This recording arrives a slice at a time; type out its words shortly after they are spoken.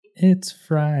It's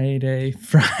Friday.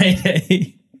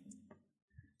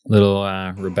 Little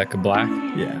Rebecca Black.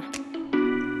 Yeah.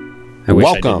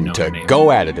 Welcome to Go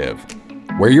Additive,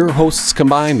 where your hosts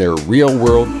combine their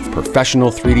real-world professional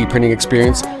 3D printing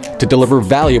experience to deliver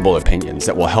valuable opinions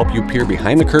that will help you peer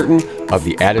behind the curtain of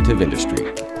the additive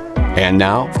industry. And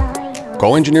now,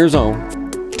 Go Engineers'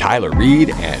 own Tyler Reed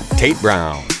and Tate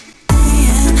Brown.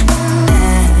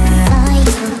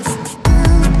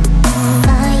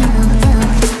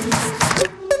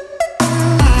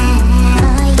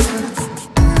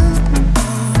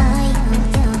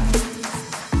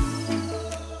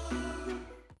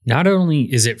 Not only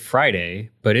is it Friday,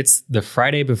 but it's the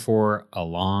Friday before a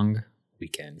long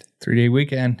weekend. 3-day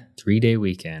weekend. 3-day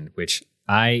weekend, which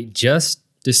I just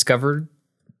discovered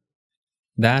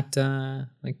that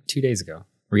like 2 days ago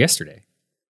or yesterday.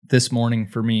 This morning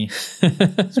for me.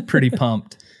 It's pretty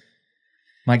pumped.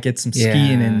 Might get some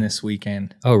skiing in this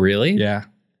weekend. Oh, really? Yeah.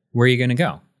 Where are you going to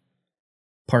go?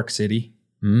 Park City.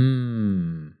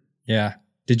 Yeah.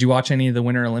 Did you watch any of the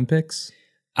Winter Olympics?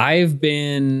 I've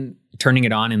been turning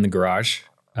it on in the garage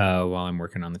while I'm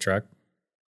working on the truck.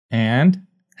 And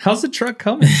how's the truck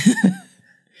coming?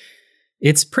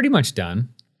 It's pretty much done.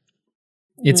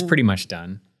 I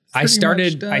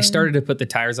started to put the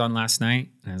tires on last night.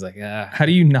 And I was like, How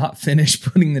do you not finish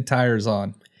putting the tires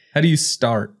on? How do you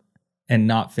start and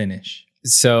not finish?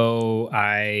 So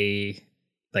I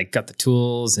got the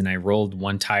tools and I rolled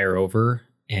one tire over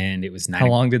and it was 9. How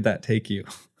long did that take you?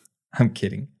 I'm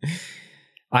kidding.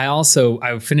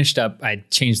 I finished up, I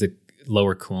changed the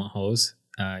lower coolant hose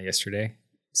yesterday.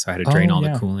 So I had to drain all the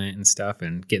coolant and stuff,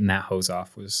 and getting that hose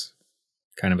off was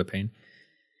kind of a pain.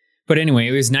 But anyway,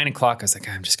 it was 9 o'clock. I was like,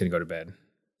 I'm just going to go to bed.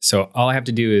 So all I have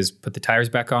to do is put the tires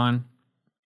back on,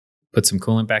 put some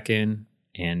coolant back in,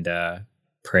 and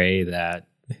pray that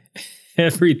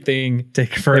everything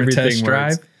test works.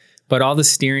 drive. But all the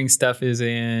steering stuff is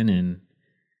in, and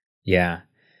yeah.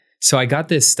 So I got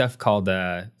this stuff called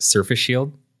Surface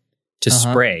Shield to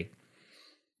spray.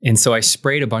 And so I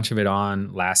sprayed a bunch of it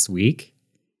on last week,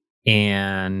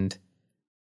 and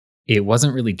it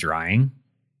wasn't really drying.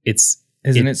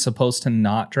 Isn't it supposed to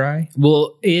not dry?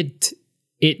 Well, it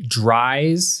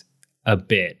dries a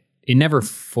bit. It never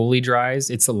fully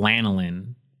dries. It's a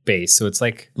lanolin base. So it's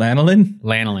like Lanolin?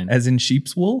 Lanolin. As in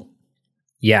sheep's wool?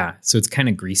 Yeah. So it's kind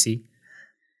of greasy.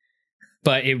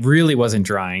 But it really wasn't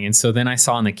drying. And so then I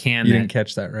saw in the can You didn't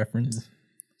catch that reference?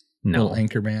 No. Little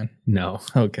Anchorman? No.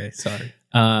 Okay, sorry.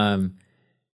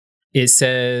 It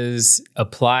says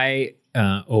apply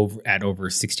over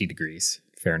 60 degrees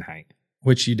Fahrenheit.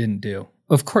 Which you didn't do.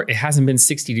 Of course, it hasn't been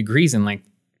 60 degrees in like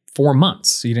 4 months.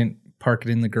 So you didn't park it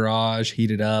in the garage,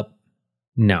 heat it up?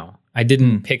 No, I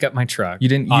didn't pick up my truck. You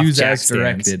didn't use as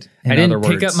directed. I didn't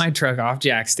pick up my truck off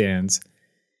jack stands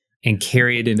and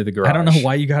carry it into the garage. I don't know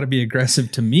why you got to be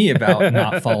aggressive to me about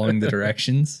not following the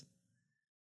directions.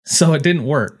 So it didn't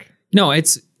work. No,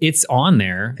 it's on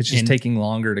there. It's just taking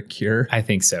longer to cure. I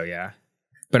think so, yeah.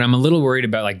 But I'm a little worried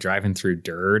about like driving through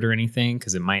dirt or anything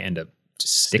because it might end up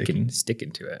just sticking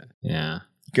to it. Yeah.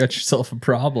 You got yourself a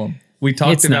problem. We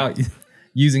talked about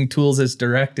using tools as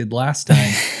directed last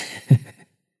time.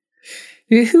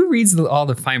 Who reads all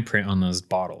the fine print on those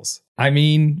bottles? I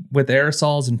mean, with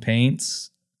aerosols and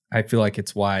paints, I feel like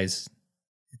it's wise.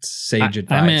 It's sage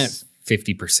advice. I'm at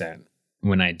 50%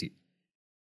 when I do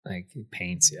like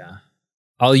paints, yeah.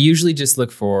 I'll usually just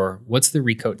look for what's the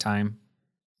recoat time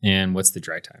and what's the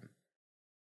dry time.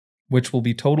 Which will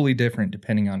be totally different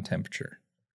depending on temperature.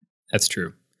 That's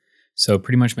true. So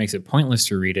pretty much makes it pointless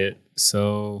to read it.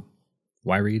 So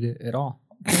why read it at all?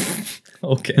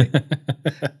 Okay.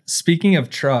 Speaking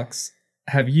of trucks,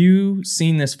 have you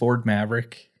seen this Ford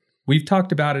Maverick? We've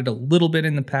talked about it a little bit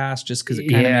in the past just because it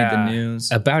kind of made the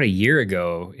news. About a year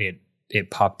ago, it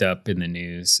popped up in the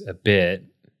news a bit.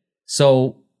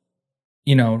 So,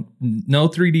 no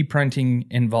 3D printing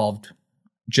involved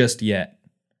just yet.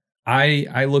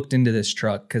 I looked into this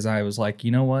truck because I was like,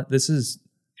 you know what? This is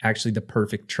actually the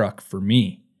perfect truck for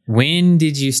me. When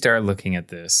did you start looking at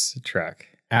this truck?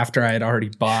 After I had already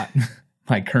bought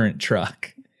my current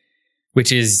truck.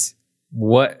 Which is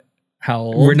what? How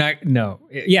old?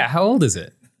 Yeah, how old is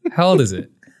it? How old is it?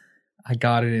 I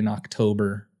got it in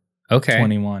October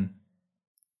 21.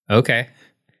 Okay.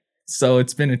 So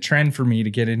it's been a trend for me to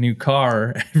get a new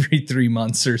car every 3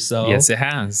 months or so. Yes, it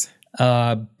has.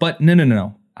 But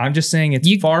no. I'm just saying it's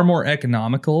far more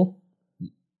economical.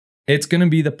 It's going to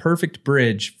be the perfect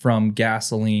bridge from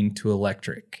gasoline to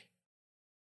electric.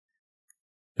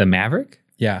 The Maverick?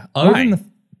 Yeah. Why?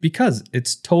 Because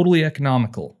it's totally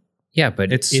economical. Yeah,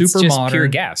 but it's super just modern. pure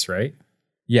gas, right?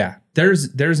 Yeah.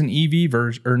 There's an EV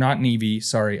version, or not an EV,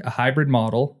 sorry, a hybrid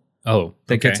model. Oh,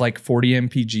 that gets like 40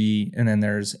 mpg, and then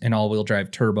there's an all-wheel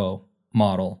drive turbo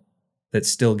model that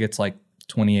still gets like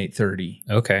 28, 30.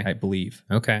 Okay. I believe.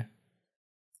 Okay.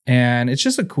 And it's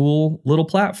just a cool little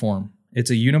platform. It's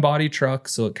a unibody truck,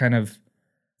 so it kind of...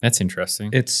 That's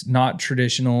interesting. It's not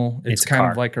traditional. It's kind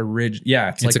of like a ridge. Yeah,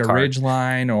 it's like a ridge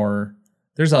line, or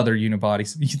there's other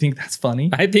unibodies. You think that's funny?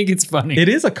 I think it's funny. It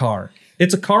is a car.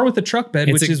 It's a car with a truck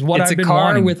bed, which is what I've been wanting. It's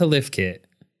a car with a lift kit.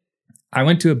 I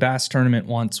went to a bass tournament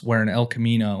once where an El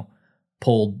Camino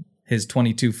pulled his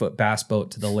 22-foot bass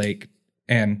boat to the lake,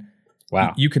 and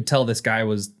wow, you could tell this guy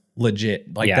was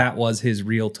legit. Like that was his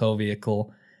real tow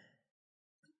vehicle.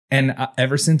 And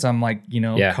ever since, I'm like,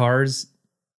 cars,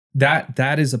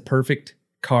 that is a perfect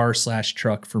car /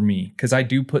 truck for me, because I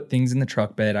do put things in the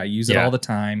truck bed. I use it all the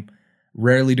time.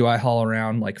 Rarely do I haul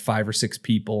around like 5 or 6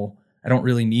 people. I don't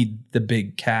really need the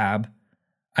big cab.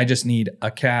 I just need a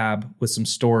cab with some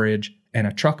storage and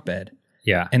a truck bed.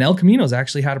 Yeah. And El Camino's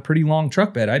actually had a pretty long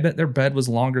truck bed. I bet their bed was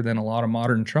longer than a lot of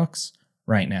modern trucks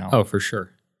right now. Oh, for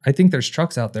sure. I think there's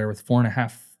trucks out there with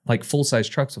 4.5, like full-size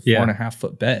trucks with 4.5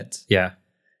 foot beds. Yeah.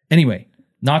 Anyway,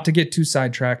 not to get too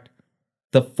sidetracked,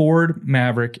 the Ford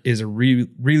Maverick is a really,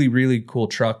 really, really cool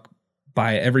truck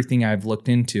by everything I've looked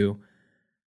into.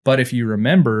 But if you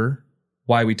remember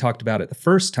why we talked about it the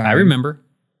first time. I remember.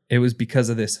 It was because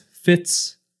of this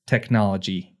FITS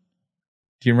technology.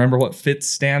 Do you remember what FITS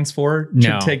stands for?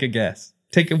 No. Take a guess.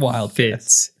 Take a wild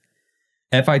FITS.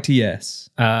 Guess. FITS.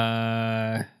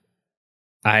 I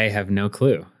have no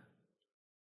clue.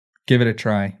 Give it a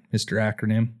try, Mr.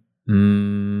 Acronym.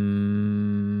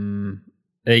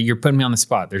 You're putting me on the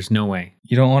spot. There's no way.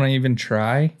 You don't want to even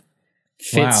try?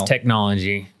 FITS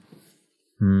technology.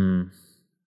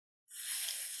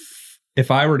 If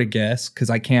I were to guess, because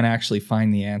I can't actually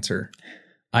find the answer,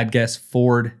 I'd guess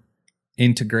Ford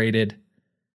Integrated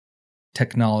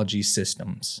Technology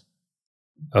Systems.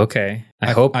 Okay.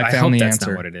 I hope that's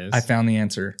answer. Not what it is. I found the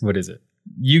answer. What is it?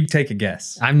 You take a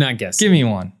guess. I'm not guessing. Give me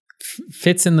one.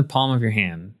 Fits in the palm of your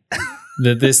hand.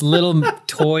 This little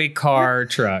toy car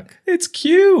truck. It's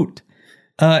cute.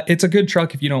 It's a good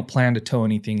truck if you don't plan to tow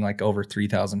anything like over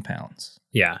 3,000 pounds.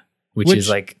 Yeah. Which is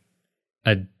like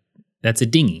that's a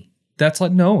dinghy. That's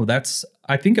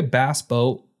I think a bass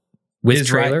boat with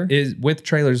trailer is with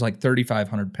trailers like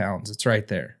 3,500 pounds. It's right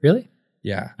there. Really?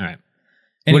 Yeah. All right.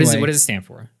 Anyway, what does it stand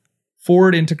for?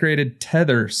 Ford Integrated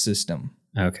Tether System.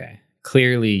 Okay.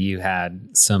 Clearly you had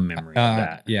some memory of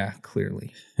that. Yeah,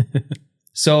 clearly.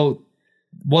 So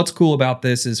what's cool about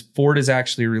this is Ford is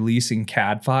actually releasing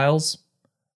CAD files.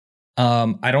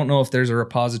 I don't know if there's a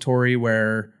repository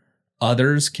where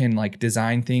others can like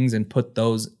design things and put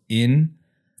those in.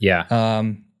 Yeah.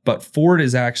 But Ford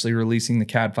is actually releasing the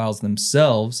CAD files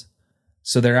themselves.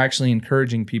 So they're actually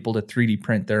encouraging people to 3D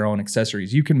print their own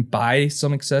accessories. You can buy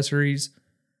some accessories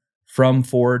from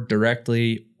Ford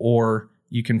directly, or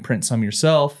you can print some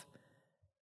yourself.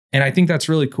 And I think that's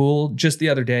really cool. Just the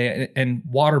other day, and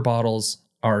water bottles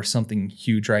are something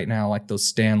huge right now, like those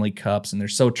Stanley cups, and they're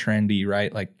so trendy,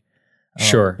 right? Like,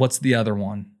 sure. What's the other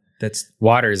one? That's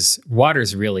water's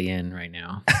really in right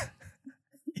now.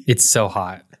 It's so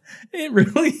hot.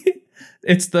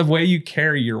 It's the way you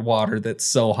carry your water that's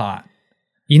so hot.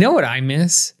 You know what I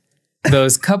miss?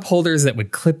 Those cup holders that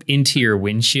would clip into your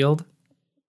windshield.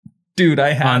 Dude,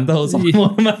 I had those on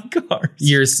one of my cars.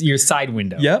 Your side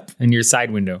window. Yep. And your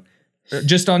side window.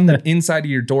 Just on the inside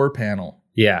of your door panel.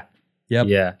 Yeah. Yep.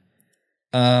 Yeah.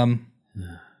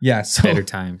 Yeah. So better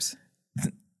times.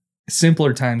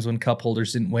 Simpler times when cup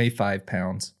holders didn't weigh 5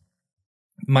 pounds.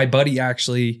 My buddy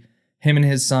actually, him and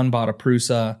his son bought a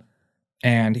Prusa,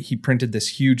 and he printed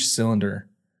this huge cylinder.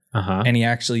 And he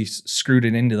actually screwed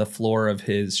it into the floor of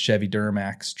his Chevy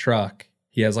Duramax truck.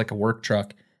 He has like a work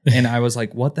truck. And I was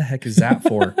like, what the heck is that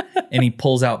for? And he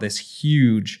pulls out this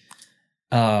huge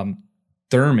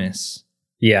thermos.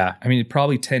 Yeah. I mean,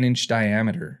 probably 10-inch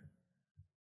diameter.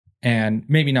 And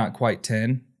maybe not quite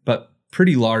 10, but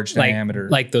pretty large diameter.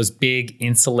 Like those big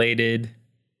insulated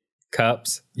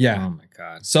cups. Yeah. Oh my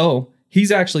God. So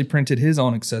he's actually printed his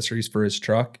own accessories for his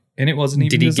truck. And it wasn't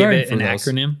even designed for those. Did he give it an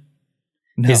acronym?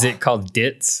 No. Is it called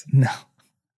DITS? No.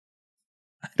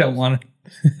 I don't want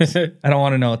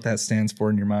to know what that stands for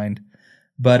in your mind.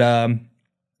 But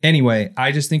anyway,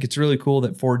 I just think it's really cool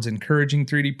that Ford's encouraging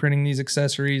 3D printing these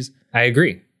accessories. I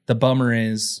agree. The bummer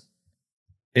is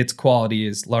its quality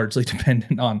is largely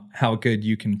dependent on how good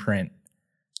you can print.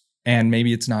 And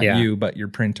maybe it's not you, but your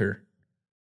printer.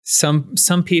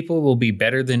 Some people will be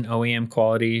better than OEM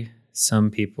quality.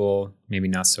 Some people maybe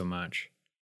not so much.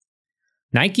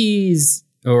 Nike's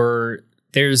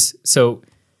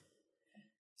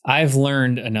I've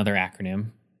learned another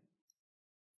acronym,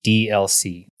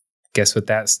 DLC. Guess what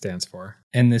that stands for?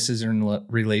 And this is in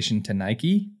relation to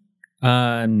Nike?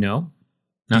 No.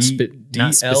 Not specific.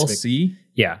 DLC?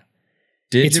 Yeah.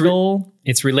 Digital?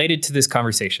 It's related to this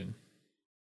conversation.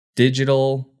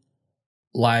 Digital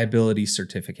liability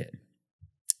certificate.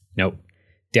 Nope.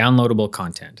 Downloadable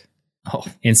content. Oh.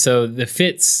 And so the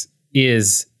FITS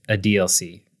is a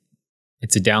DLC.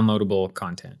 It's a downloadable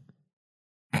content.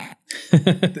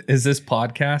 Is this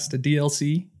podcast a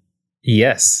DLC?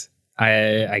 Yes.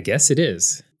 I guess it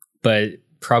is, but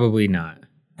probably not.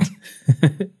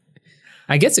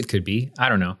 I guess it could be. I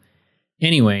don't know.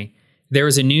 Anyway, there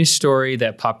was a news story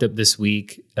that popped up this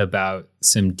week about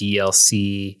some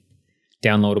DLC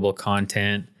downloadable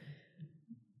content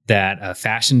that a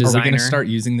fashion designer... Are we going to start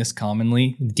using this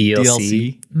commonly?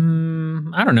 DLC?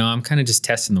 I don't know. I'm kind of just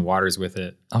testing the waters with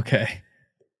it. Okay.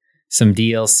 Some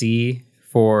DLC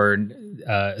for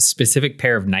a specific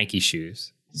pair of Nike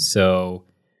shoes. So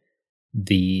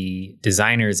the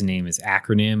designer's name is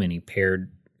Acronym, and he paired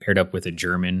up with a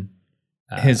German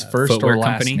his first or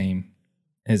last company. Name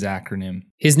is Acronym.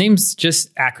 His name's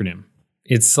just Acronym.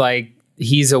 It's like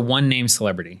he's a one-name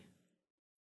celebrity.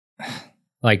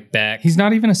 Like Beck. He's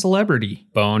not even a celebrity.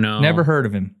 Bono. Never heard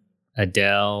of him.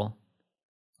 Adele.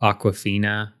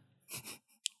 Aquafina.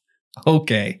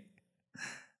 Okay.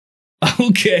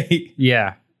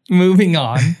 Yeah. Moving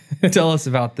on. Tell us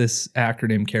about this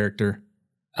Acronym character.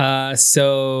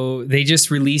 So they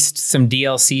just released some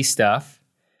DLC stuff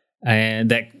and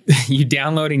that you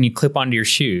download and you clip onto your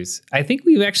shoes. I think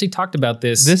we've actually talked about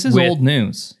this. This is old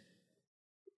news.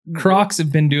 Crocs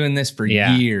have been doing this for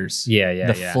years.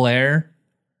 The flare.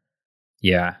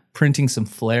 Yeah. Printing some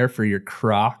flare for your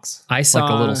Crocs. I saw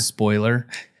like a little spoiler.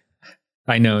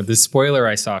 I know. The spoiler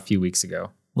I saw a few weeks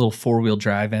ago. Little 4-wheel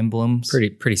drive emblems.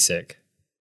 Pretty sick.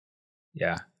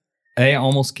 Yeah. They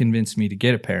almost convinced me to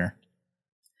get a pair.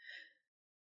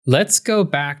 Let's go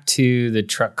back to the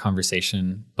truck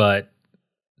conversation, but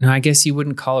no, I guess you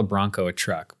wouldn't call a Bronco a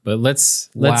truck, but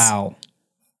let's Wow.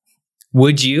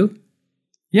 Would you?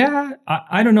 Yeah,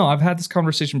 I don't know. I've had this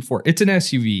conversation before. It's an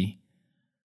SUV.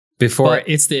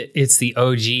 It's the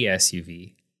OG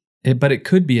SUV. But it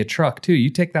could be a truck too.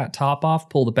 You take that top off,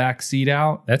 pull the back seat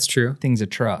out. That's true. Thing's a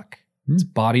truck. It's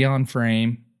body on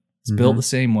frame. It's built the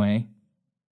same way.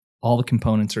 All the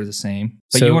components are the same.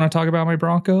 But you want to talk about my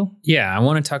Bronco? Yeah, I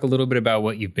want to talk a little bit about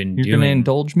what you've been doing. You're going to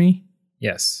indulge me?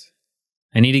 Yes.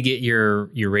 I need to get your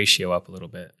ratio up a little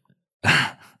bit.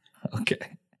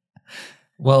 Okay.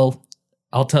 Well,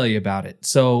 I'll tell you about it.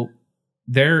 So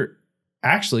there's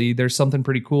something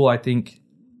pretty cool, I think,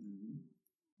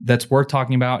 that's worth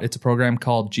talking about. It's a program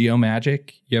called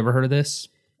Geomagic. You ever heard of this?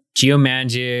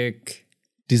 Geomagic.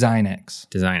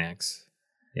 DesignX.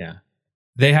 Yeah.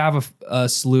 They have a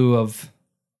slew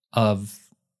of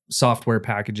software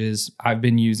packages. I've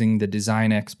been using the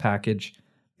DesignX package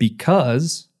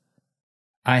because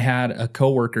I had a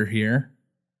coworker here.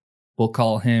 We'll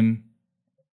call him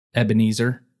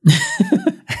Ebenezer.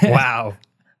 Wow.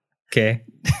 Okay.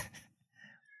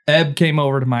 Eb came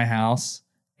over to my house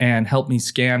and helped me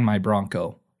scan my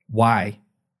Bronco. Why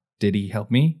did he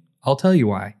help me? I'll tell you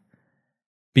why.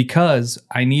 Because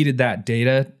I needed that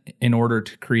data in order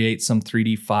to create some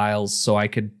 3D files so I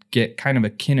could get kind of a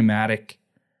kinematic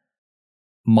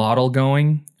model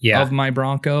going of my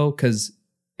Bronco. Because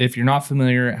if you're not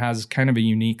familiar, it has kind of a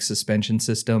unique suspension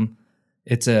system.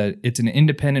 It's an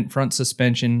independent front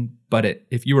suspension, but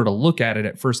if you were to look at it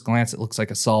at first glance, it looks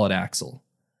like a solid axle.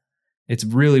 It's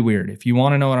really weird. If you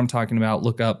want to know what I'm talking about,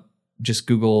 just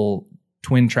Google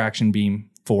twin traction beam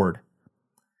Ford.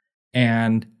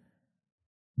 And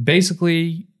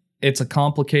basically, it's a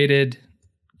complicated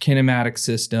kinematic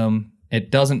system.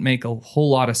 It doesn't make a whole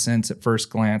lot of sense at first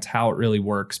glance how it really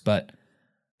works, but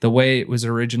the way it was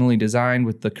originally designed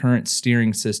with the current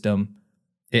steering system,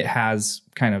 it has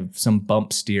kind of some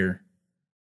bump steer.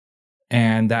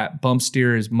 And that bump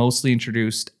steer is mostly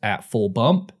introduced at full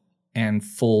bump and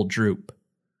full droop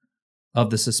of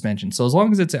the suspension. So as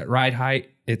long as it's at ride height,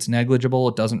 it's negligible.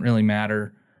 It doesn't really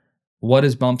matter. What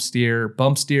is bump steer?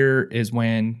 Bump steer is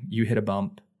when you hit a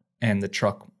bump and the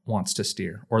truck wants to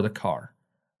steer, or the car.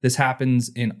 This happens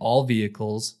in all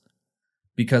vehicles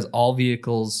because all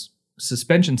vehicles'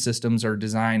 suspension systems are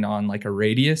designed on like a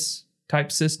radius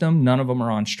type system. None of them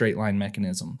are on straight line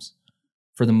mechanisms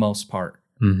for the most part.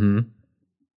 Mm-hmm.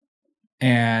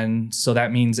 And so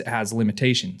that means it has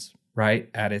limitations, right?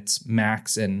 At its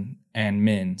max and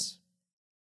mins.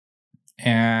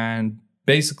 And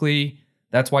basically,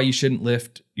 that's why you shouldn't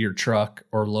lift your truck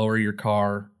or lower your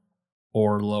car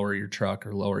or lower your truck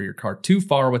or lower your car too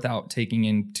far without taking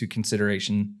into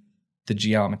consideration the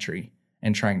geometry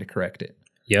and trying to correct it.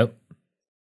 Yep.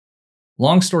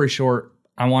 Long story short,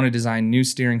 I want to design new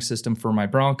steering system for my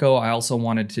Bronco. I also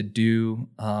wanted to do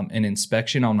an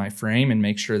inspection on my frame and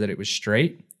make sure that it was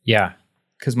straight. Yeah.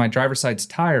 Because my driver's side's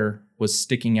tire was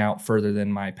sticking out further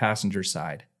than my passenger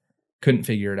side. Couldn't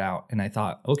figure it out. And I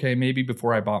thought, okay, maybe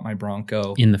before I bought my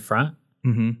Bronco. In the front?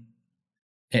 Mm-hmm.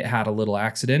 It had a little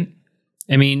accident.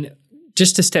 I mean,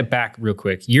 just to step back real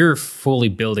quick, you're fully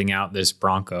building out this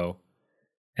Bronco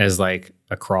as like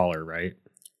a crawler, right?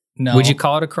 No. Would you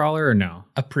call it a crawler or no?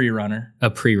 A pre-runner. A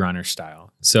pre-runner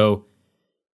style. So,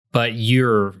 but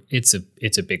it's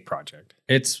a big project.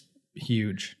 It's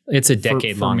huge. It's a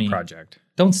decade-long me. project.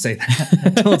 Don't say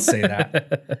that. Don't say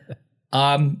that.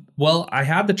 Well, I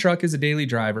had the truck as a daily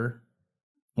driver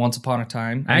once upon a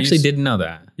time. I actually didn't know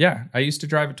that. Yeah. I used to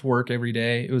drive it to work every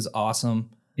day. It was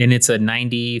awesome. And it's a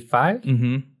 95?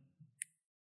 Mm-hmm.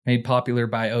 Made popular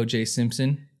by O.J.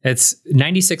 Simpson. It's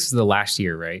 96 was the last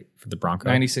year, right? For the Bronco?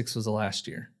 96 was the last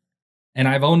year. And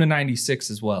I've owned a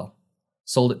 96 as well.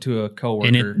 Sold it to a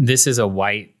coworker. And this is a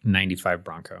white 95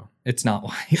 Bronco. It's not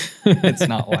white. It's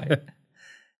not white.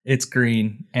 It's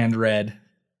green and red,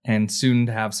 and soon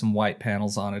to have some white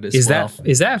panels on it as well.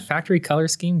 Is that a factory color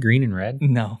scheme, green and red?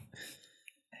 No.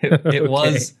 It Okay.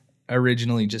 was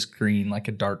originally just green, like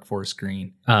a dark forest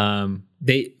green.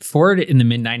 Ford in the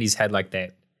mid 90s had like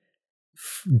that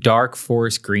dark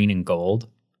forest green and gold.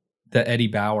 The Eddie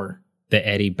Bauer. The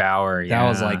Eddie Bauer. Yeah. That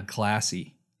was like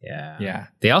classy. Yeah. Yeah.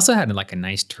 They also had like a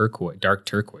nice dark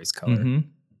turquoise color. Mm-hmm.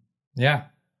 Yeah.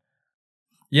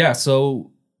 Yeah.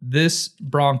 So this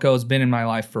Bronco has been in my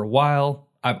life for a while.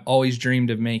 I've always dreamed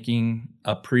of making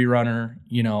a pre-runner.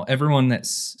 You know, everyone that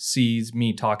sees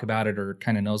me talk about it or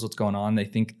kind of knows what's going on, they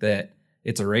think that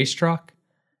it's a race truck.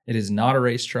 It is not a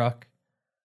race truck.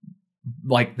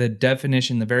 Like the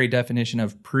very definition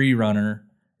of pre-runner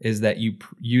is that you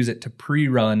use it to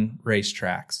pre-run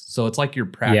racetracks. So it's like your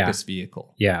practice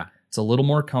vehicle. Yeah. It's a little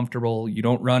more comfortable. You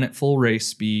don't run at full race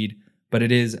speed, but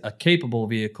it is a capable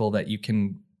vehicle that you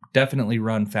can definitely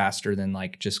run faster than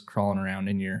like just crawling around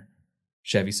in your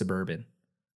Chevy Suburban.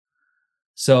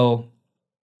 So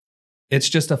it's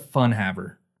just a fun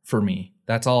haver for me.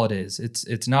 That's all it is.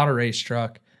 It's not a race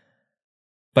truck,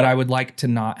 but I would like to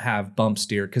not have bump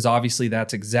steer because obviously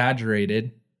that's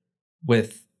exaggerated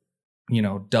with, you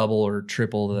know, double or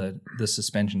triple the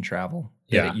suspension travel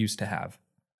that it used to have.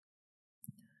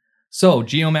 So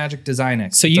Geomagic Design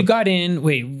X. So you got in,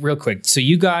 wait, real quick. So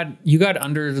you got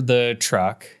under the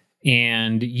truck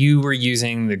and you were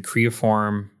using the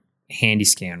Creaform handy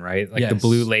scan, right? Like the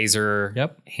blue laser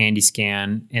handy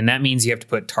scan. And that means you have to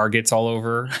put targets all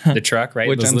over the truck, right?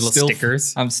 Those little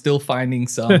stickers. I'm still finding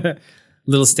some.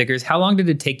 Little stickers. How long did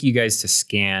it take you guys to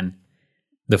scan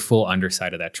the full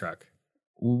underside of that truck?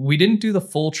 We didn't do the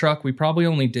full truck. We probably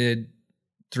only did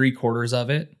 3/4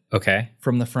 of it. Okay.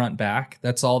 From the front back.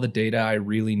 That's all the data I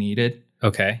really needed.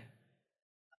 Okay.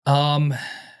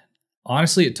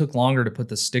 Honestly, it took longer to put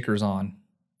the stickers on.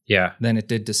 Yeah. Than it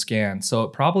did to scan. So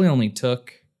it probably only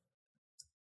took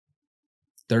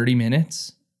 30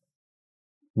 minutes.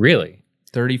 Really?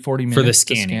 30, 40 minutes for the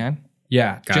scanning. To scan.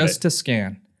 Yeah, to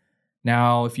scan.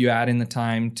 Now, if you add in the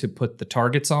time to put the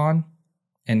targets on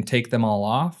and take them all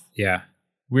off,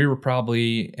 we were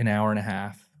probably an hour and a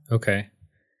half. Okay.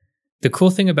 The cool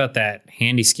thing about that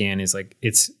handy scan is like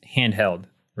it's handheld,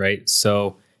 right?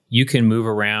 So you can move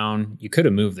around. You could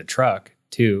have moved the truck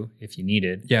too if you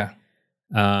needed. Yeah.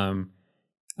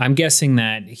 I'm guessing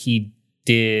that he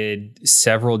did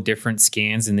several different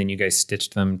scans and then you guys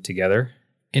stitched them together.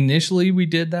 Initially, we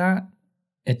did that.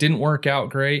 It didn't work out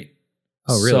great.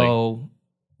 Oh, really? So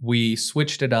we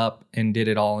switched it up and did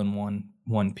it all in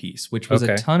one piece, which was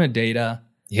a ton of data.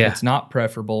 Yeah. It's not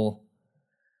preferable,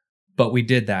 but we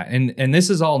did that. And this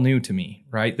is all new to me,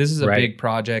 right? This is a big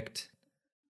project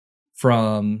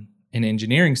from an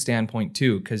engineering standpoint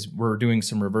too, because we're doing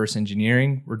some reverse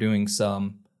engineering. We're doing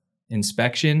some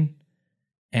inspection.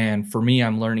 And for me,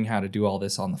 I'm learning how to do all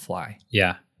this on the fly.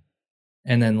 Yeah.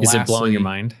 And then lastly, is it blowing your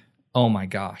mind? Oh my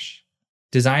gosh.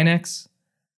 Design X,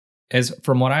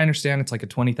 from what I understand, it's like a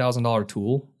 $20,000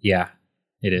 tool. Yeah,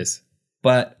 it is.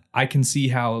 But I can see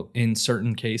how in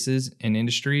certain cases in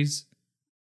industries,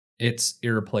 it's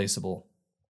irreplaceable.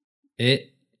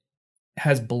 It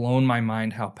has blown my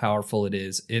mind how powerful it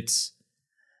is.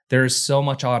 There is so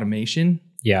much automation.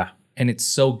 Yeah. And it's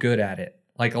so good at it.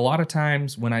 Like a lot of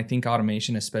times when I think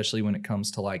automation, especially when it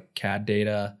comes to like CAD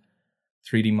data,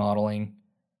 3D modeling,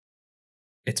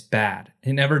 it's bad.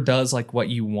 It never does like what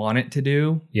you want it to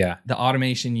do. Yeah. The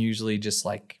automation usually just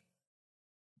like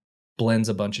blends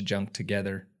a bunch of junk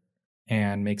together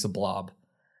and makes a blob.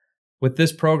 With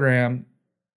this program,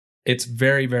 it's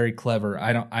very, very clever.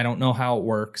 I don't know how it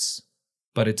works,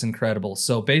 but it's incredible.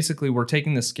 So basically, we're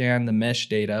taking the mesh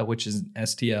data, which is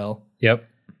STL. Yep.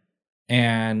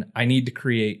 And I need to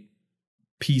create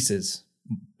pieces,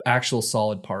 actual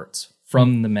solid parts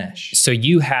from the mesh. So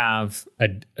you have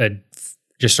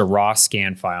just a raw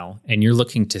scan file, and you're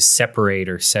looking to separate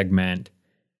or segment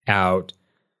out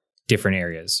different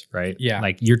areas, right? Yeah.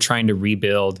 Like you're trying to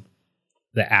rebuild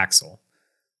the axle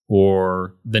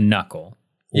or the knuckle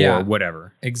or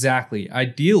whatever. Exactly.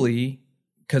 Ideally,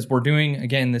 because we're doing,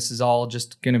 again, this is all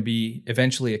just going to be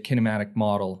eventually a kinematic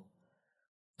model.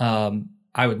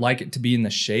 I would like it to be in the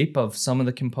shape of some of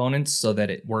the components so that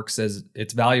it works as,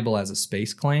 it's valuable as a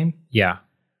space claim. Yeah.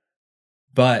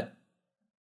 But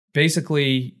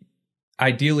basically,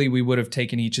 ideally, we would have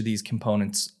taken each of these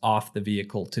components off the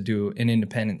vehicle to do an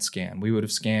independent scan. We would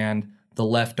have scanned the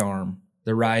left arm,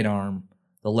 the right arm,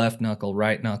 the left knuckle,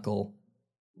 right knuckle,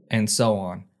 and so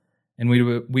on. And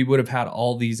we would have had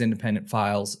all these independent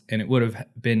files, and it would have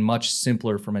been much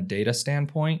simpler from a data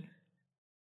standpoint.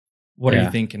 What are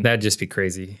you thinking? That'd just be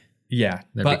crazy. Yeah.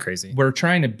 That'd be crazy. We're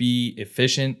trying to be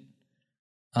efficient.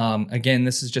 Again,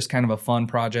 this is just kind of a fun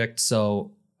project,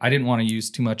 so I didn't want to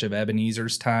use too much of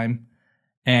Ebenezer's time,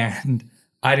 and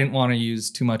I didn't want to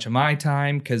use too much of my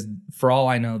time because for all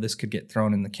I know, this could get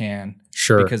thrown in the can.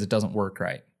 Sure. Because it doesn't work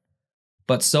right.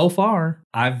 But so far,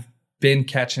 I've been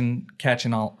catching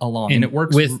all along, and it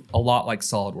works a lot like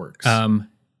SolidWorks.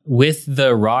 With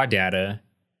the raw data,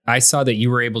 I saw that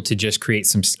you were able to just create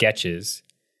some sketches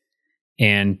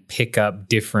and pick up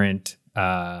different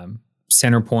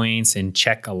center points and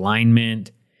check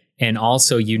alignment. And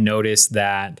also you notice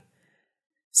that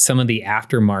some of the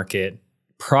aftermarket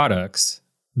products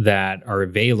that are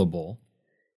available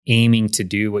aiming to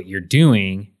do what you're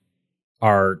doing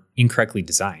are incorrectly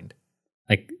designed.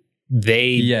 Like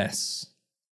Yes.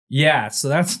 Yeah. So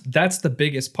that's the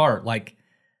biggest part. Like,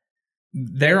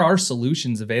 there are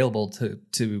solutions available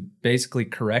to basically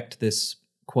correct this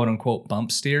quote unquote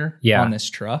bump steer on this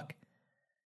truck.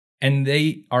 And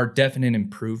they are definite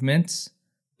improvements,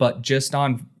 but just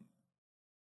on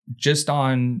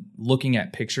looking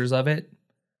at pictures of it,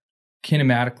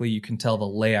 kinematically, you can tell the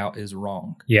layout is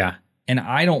wrong. Yeah. And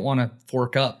I don't want to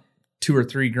fork up $2,000 or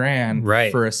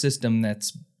 $3,000 for a system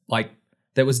that's like,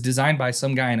 that was designed by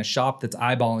some guy in a shop that's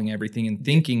eyeballing everything and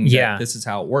thinking that this is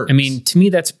how it works. I mean, to me,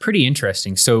 that's pretty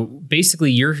interesting. So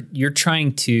basically, you're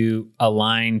trying to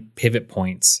align pivot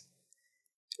points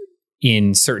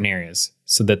in certain areas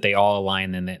so that they all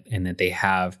align and that they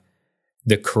have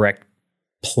the correct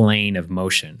plane of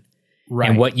motion. Right.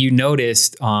 And what you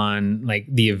noticed on like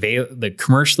the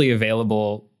commercially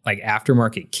available like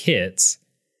aftermarket kits,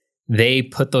 they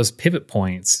put those pivot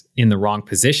points in the wrong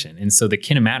position. And so the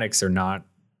kinematics are not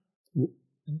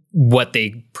what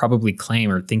they probably claim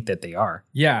or think that they are.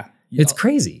 Yeah. It's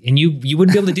crazy. And you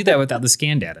wouldn't be able to do that without the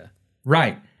scan data.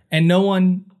 Right. And no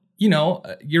one,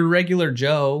 your regular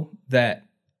Joe that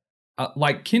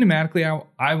like kinematically,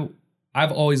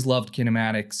 I've always loved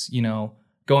kinematics,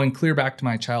 going clear back to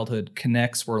my childhood,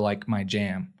 connects were like my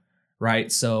jam. Right.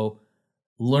 So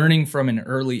learning from an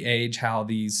early age how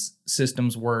these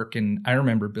systems work. And I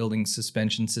remember building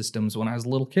suspension systems when I was a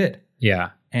little kid.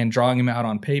 Yeah. And drawing them out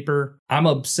on paper. I'm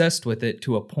obsessed with it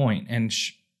to a point. And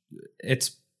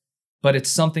it's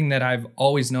something that I've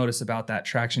always noticed about that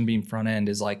traction beam front end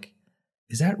is like,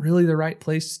 is that really the right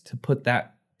place to put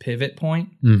that pivot point?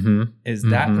 Mm-hmm. Is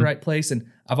that the right place? And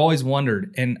I've always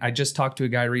wondered. And I just talked to a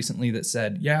guy recently that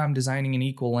said, yeah, I'm designing an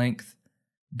equal length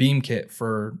beam kit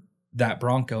for that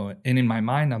Bronco. And in my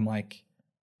mind, I'm like,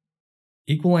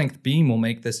 equal length beam will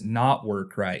make this not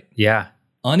work right. Yeah.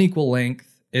 Unequal length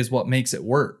is what makes it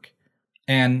work.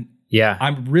 And yeah,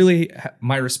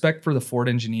 my respect for the Ford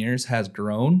engineers has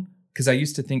grown because I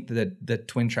used to think that the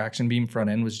twin traction beam front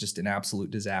end was just an absolute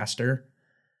disaster,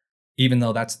 even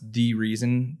though that's the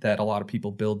reason that a lot of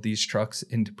people build these trucks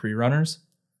into pre-runners.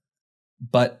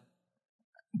 But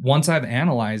once I've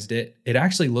analyzed it, it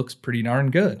actually looks pretty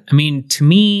darn good. I mean, to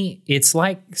me, it's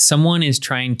like someone is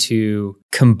trying to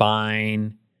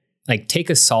combine, like take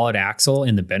a solid axle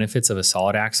and the benefits of a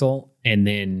solid axle and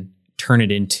then turn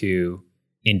it into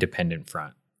independent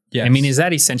front. Yes. I mean, is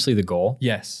that essentially the goal?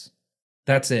 Yes.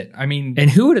 That's it. I mean, and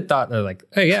who would have thought they're like,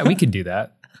 oh yeah, we can do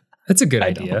that. That's a good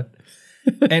idea.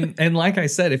 and like I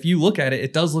said, if you look at it,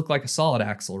 it does look like a solid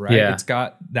axle, right? Yeah. It's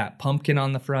got that pumpkin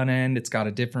on the front end. It's got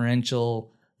a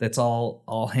differential that's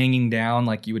all hanging down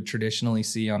like you would traditionally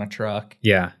see on a truck.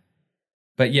 Yeah.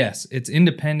 But yes, it's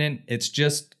independent. It's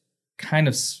just kind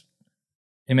of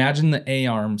imagine the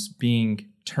A-arms being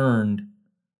turned,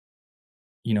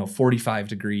 45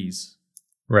 degrees.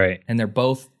 Right. And they're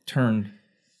both turned.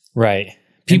 Right.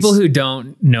 People who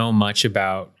don't know much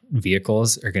about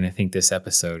vehicles are going to think this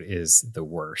episode is the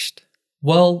worst.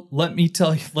 Well, let me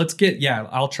tell you,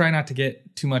 I'll try not to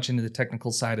get too much into the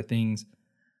technical side of things,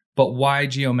 but why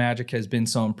Geomagic has been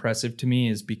so impressive to me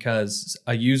is because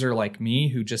a user like me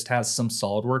who just has some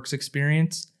SolidWorks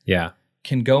experience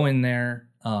can go in there.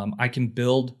 I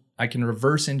can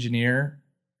reverse engineer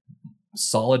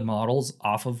solid models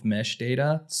off of mesh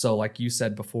data. So like you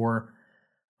said before,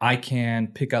 I can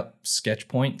pick up sketch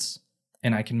points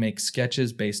and I can make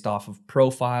sketches based off of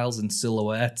profiles and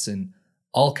silhouettes and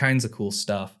all kinds of cool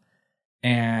stuff.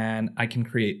 And I can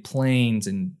create planes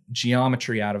and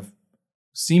geometry out of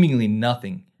seemingly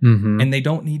nothing. Mm-hmm. And they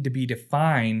don't need to be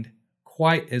defined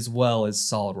quite as well as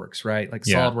SolidWorks, right? Like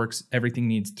SolidWorks, everything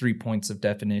needs 3 points of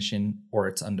definition or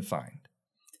it's undefined.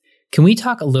 Can we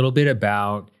talk a little bit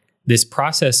about this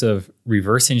process of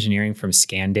reverse engineering from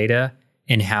scan data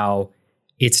and how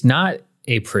it's not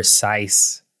a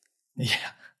precise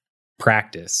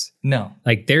practice? No.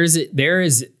 Like there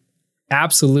is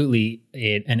absolutely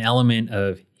an element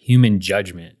of human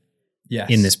judgment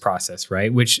in this process,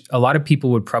 right? Which a lot of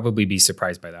people would probably be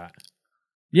surprised by that.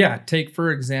 Yeah. Take,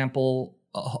 for example,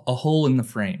 a hole in the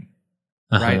frame,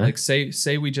 right? Like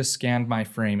say we just scanned my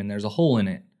frame and there's a hole in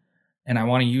it and I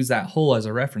want to use that hole as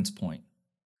a reference point.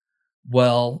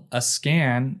 Well, a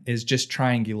scan is just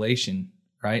triangulation,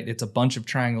 right? It's a bunch of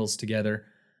triangles together.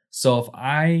 So if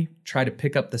I try to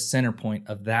pick up the center point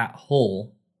of that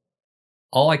hole,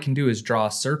 all I can do is draw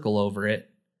a circle over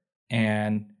it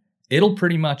and it'll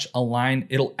pretty much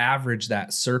it'll average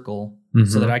that circle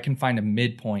so that I can find a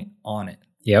midpoint on it.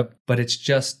 Yep. But it's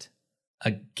just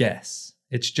a guess.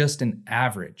 It's just an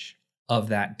average of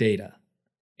that data.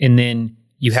 And then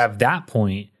you have that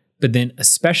point, but then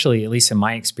especially, at least in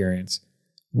my experience,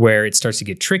 where it starts to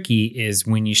get tricky is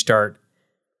when you start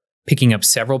picking up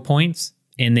several points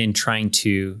and then trying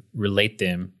to relate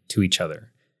them to each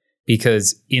other.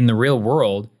 Because in the real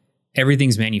world,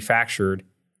 everything's manufactured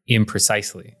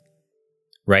imprecisely,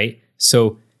 right?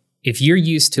 So if you're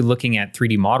used to looking at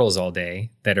 3D models all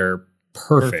day that are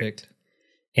perfect,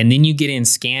 and then you get in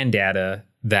scan data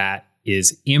that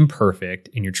is imperfect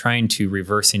and you're trying to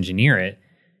reverse engineer it,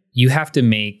 you have to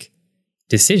make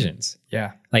decisions.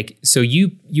 Yeah. Like, so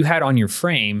you had on your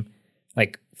frame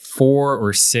like 4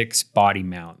 or 6 body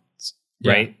mounts,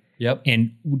 right? Yep.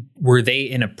 And were they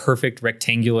in a perfect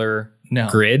rectangular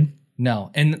grid?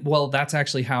 No. And well, that's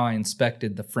actually how I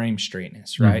inspected the frame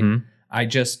straightness, right? Mm-hmm. I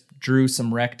just drew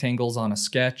some rectangles on a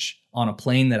sketch on a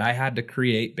plane that I had to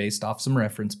create based off some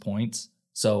reference points.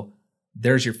 So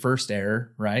there's your first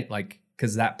error, right? Like,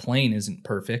 because that plane isn't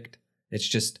perfect. It's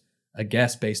just a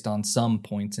guess based on some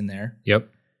points in there. Yep.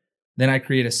 Then I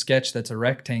create a sketch that's a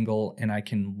rectangle and I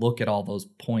can look at all those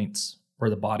points where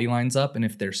the body lines up. And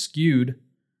if they're skewed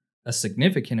a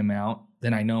significant amount,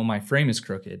 then I know my frame is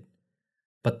crooked.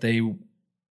 But they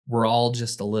were all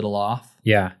just a little off.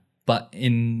 Yeah. But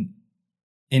in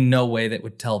no way that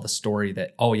would tell the story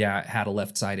that, oh yeah, it had a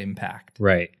left side impact.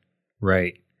 Right.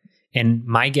 Right. And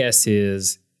my guess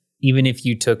is even if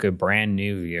you took a brand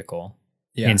new vehicle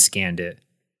and scanned it,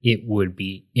 it would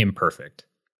be imperfect.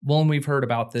 Well, and we've heard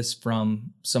about this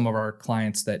from some of our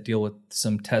clients that deal with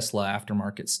some Tesla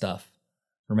aftermarket stuff.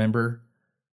 Remember?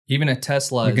 Even a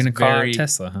Tesla You're going to call it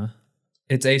Tesla, huh?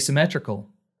 It's asymmetrical.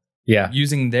 Yeah.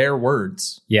 Using their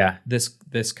words. Yeah.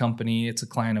 This company, it's a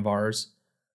client of ours.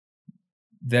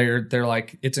 They're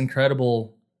like, it's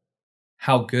incredible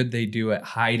how good they do at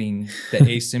hiding the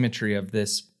asymmetry of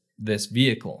this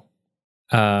vehicle.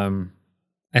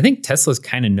 I think Tesla's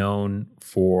kind of known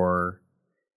for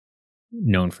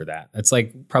that. It's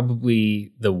like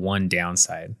probably the one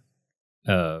downside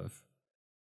of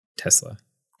Tesla.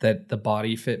 That the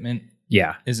body fitment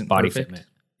isn't body perfect. Fitment.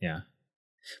 Yeah.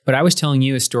 But I was telling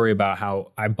you a story about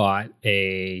how I bought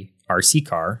a RC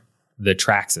car, the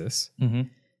Traxxas,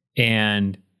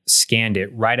 and scanned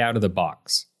it right out of the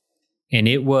box. And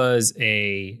it was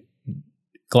a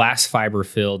glass fiber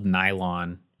filled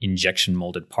nylon injection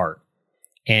molded part.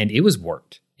 And it was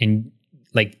warped. And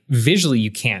like visually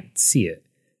you can't see it.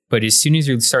 But as soon as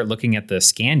you start looking at the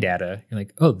scan data, you're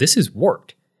like, oh, this is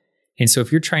warped. And so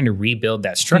if you're trying to rebuild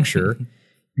that structure,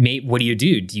 what do you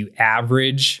do? Do you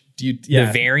average the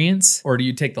variance? Or do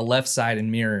you take the left side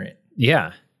and mirror it?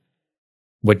 Yeah.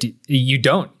 You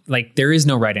don't. Like, there is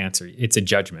no right answer. It's a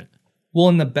judgment. Well,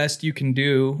 and the best you can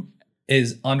do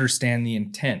is understand the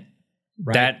intent.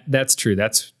 Right? That's true.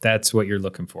 That's what you're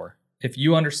looking for. If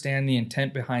you understand the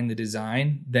intent behind the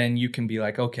design, then you can be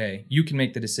like, okay, you can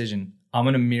make the decision. I'm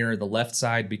going to mirror the left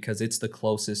side because it's the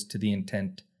closest to the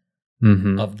intent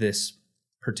of this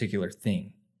particular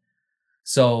thing.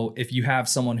 So if you have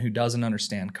someone who doesn't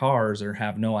understand cars or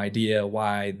have no idea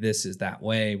why this is that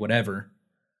way, whatever,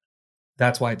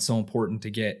 that's why it's so important to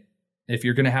get, if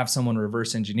you're going to have someone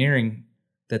reverse engineering,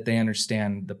 that they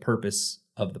understand the purpose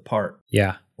of the part.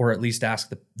 Yeah. Or at least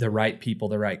ask the right people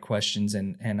the right questions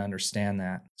and understand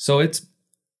that. So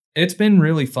it's been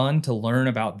really fun to learn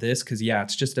about this because, yeah,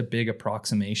 it's just a big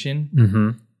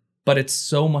approximation, but it's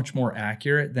so much more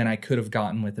accurate than I could have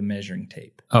gotten with a measuring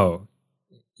tape. Oh,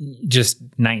 just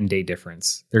night and day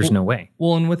difference. There's no way.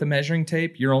 Well, and with a measuring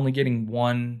tape, you're only getting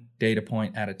one data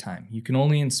point at a time. You can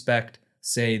only inspect,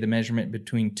 say, the measurement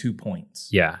between 2 points.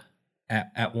 Yeah.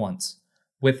 At once.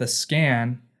 With a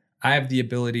scan, I have the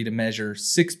ability to measure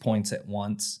 6 points at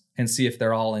once and see if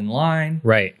they're all in line.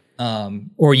 Right.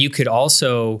 Or you could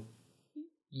also,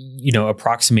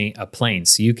 approximate a plane.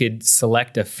 So you could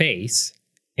select a face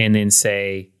and then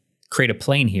say, create a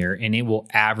plane here, and it will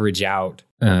average out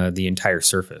the entire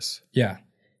surface. Yeah.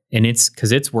 And it's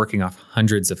because it's working off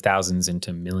hundreds of thousands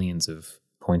into millions of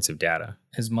points of data.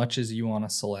 As much as you want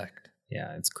to select.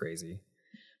 Yeah, it's crazy.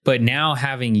 But now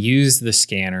having used the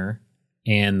scanner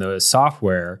and the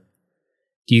software,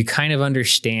 do you kind of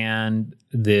understand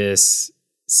this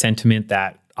sentiment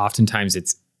that oftentimes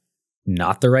it's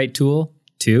not the right tool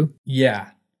too? Yeah.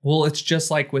 Well, it's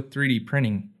just like with 3D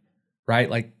printing, right?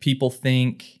 Like people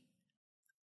think,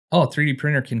 oh, 3D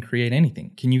printer can create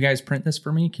anything. Can you guys print this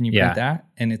for me? Can you print that?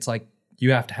 And it's like,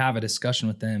 you have to have a discussion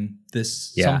with them.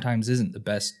 This sometimes isn't the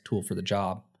best tool for the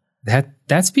job.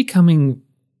 That's becoming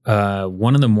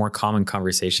one of the more common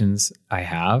conversations I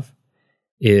have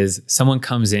is someone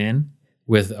comes in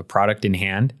with a product in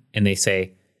hand and they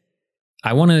say,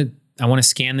 I want to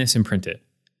scan this and print it.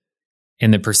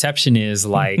 And the perception is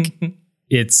like,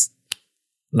 it's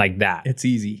like that. It's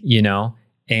easy.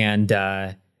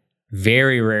 And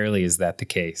very rarely is that the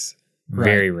case. Right.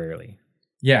 Very rarely.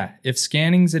 Yeah. If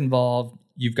scanning's involved,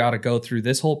 you've got to go through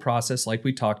this whole process like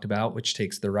we talked about, which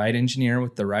takes the right engineer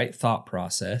with the right thought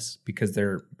process because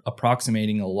they're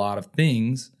approximating a lot of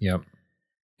things. Yep.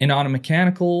 And on a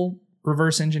mechanical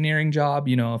reverse engineering job,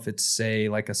 if it's, say,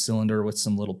 like a cylinder with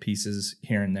some little pieces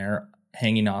here and there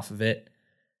hanging off of it,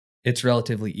 it's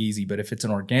relatively easy. But if it's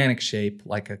an organic shape,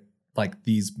 like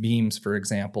these beams, for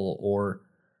example, or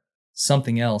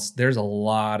something else, there's a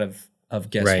lot of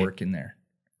guesswork in there.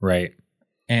 Right.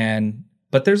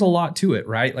 But there's a lot to it,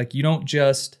 right? Like you don't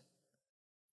just,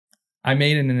 I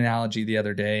made an analogy the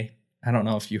other day. I don't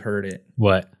know if you heard it.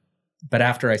 What? But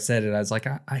after I said it, I was like,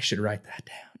 I should write that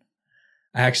down.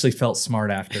 I actually felt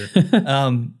smart after.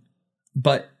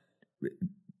 But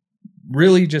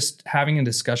really just having a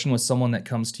discussion with someone that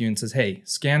comes to you and says, hey,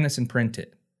 scan this and print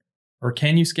it. Or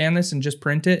can you scan this and just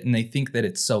print it? And they think that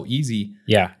it's so easy.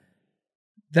 Yeah.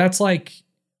 That's like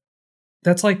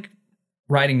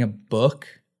writing a book,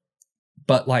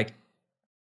 but like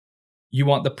you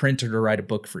want the printer to write a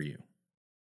book for you.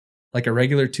 Like a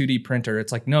regular 2D printer,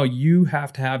 it's like, no, you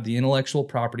have to have the intellectual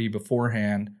property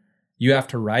beforehand. You have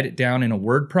to write it down in a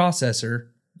word processor.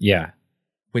 Yeah.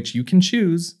 Which you can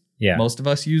choose. Yeah. Most of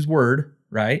us use Word,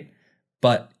 right?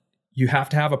 But you have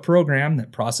to have a program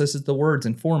that processes the words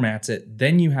and formats it.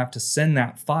 Then you have to send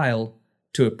that file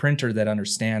to a printer that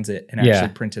understands it and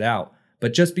actually print it out.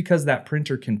 But just because that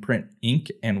printer can print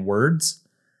ink and words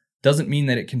doesn't mean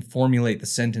that it can formulate the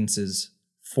sentences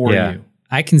for you.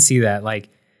 I can see that. Like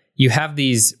you have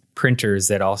these printers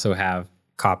that also have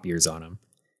copiers on them.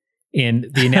 And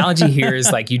the analogy here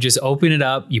is like you just open it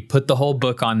up, you put the whole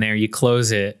book on there, you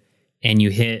close it, and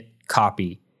you hit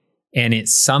copy. And it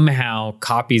somehow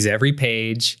copies every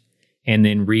page and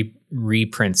then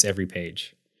reprints every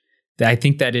page. I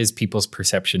think that is people's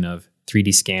perception of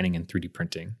 3D scanning and 3D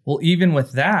printing. Well, even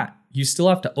with that, you still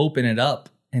have to open it up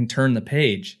and turn the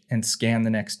page and scan the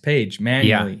next page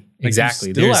manually. Yeah, exactly.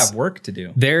 You still have work to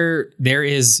do. There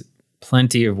is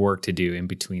plenty of work to do in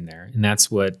between there. And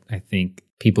that's what I think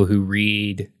people who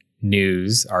read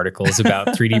news articles about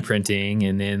 3D printing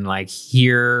and then like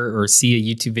hear or see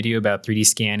a YouTube video about 3D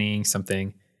scanning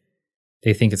something,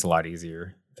 they think it's a lot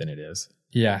easier than it is.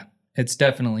 Yeah, it's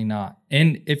definitely not.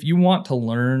 And if you want to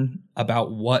learn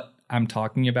about what I'm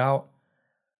talking about,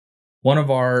 one of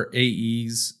our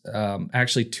AEs,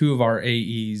 actually two of our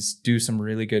AEs do some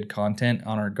really good content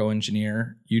on our Go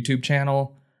Engineer YouTube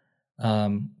channel.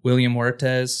 William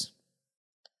Huertes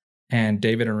and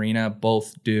David Arena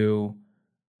both do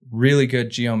really good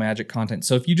Geomagic content.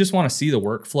 So if you just want to see the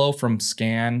workflow from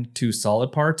scan to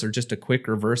solid parts or just a quick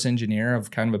reverse engineer of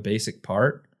kind of a basic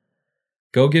part,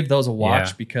 go give those a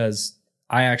watch because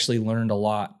I actually learned a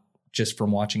lot just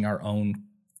from watching our own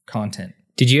content.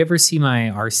 Did you ever see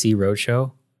my RC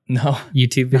Roadshow No,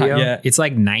 YouTube video? not yet. It's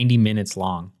like 90 minutes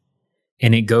long,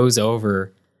 and it goes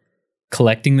over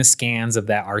collecting the scans of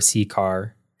that RC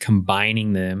car,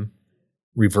 combining them,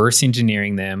 reverse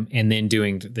engineering them, and then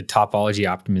doing the topology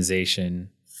optimization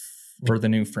for the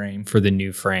new frame. for the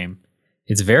new frame.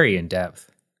 It's very in depth.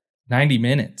 90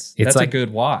 minutes. It's That's like- a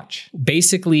good watch.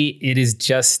 Basically, it is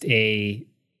just a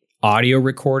audio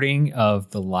recording of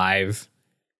the live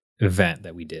event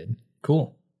that we did.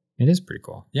 Cool. It is pretty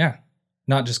cool. Yeah.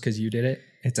 Not just because you did it.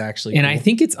 It's actually And cool. I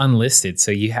think it's unlisted.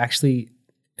 So you actually,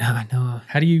 no,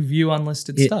 How do you view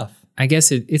unlisted stuff? I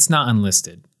guess it's not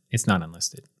unlisted. It's not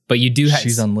unlisted. But you do have.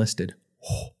 She's unlisted.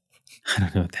 I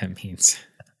don't know what that means.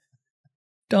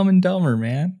 Dumb and Dumber,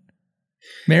 man.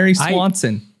 Mary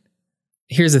Swanson.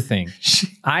 Here's the thing. She's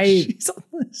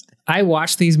unlisted. I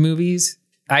watch these movies.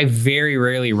 I very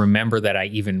rarely remember that I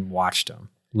even watched them,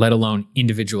 let alone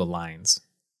individual lines.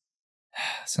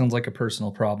 Sounds like a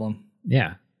personal problem.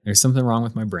 Yeah, there's something wrong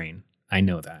with my brain. I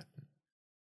know that.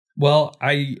 Well,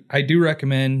 I do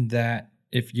recommend that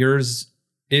if yours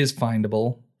is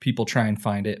findable, people try and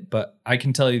find it. But I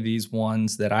can tell you these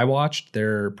ones that I watched,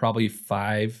 they're probably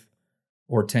 5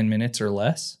 or 10 minutes or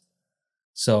less.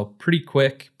 So pretty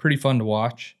quick, pretty fun to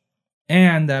watch.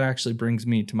 And that actually brings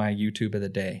me to my YouTube of the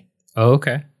day. Oh,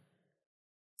 okay.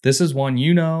 This is one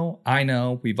I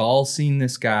know, we've all seen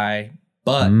this guy,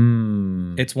 but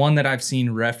it's one that I've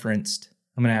seen referenced.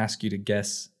 I'm going to ask you to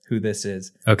guess who this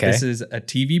is. Okay. This is a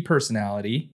TV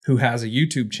personality who has a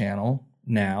YouTube channel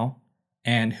now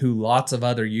and who lots of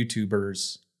other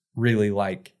YouTubers really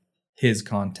like his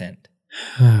content.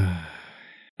 A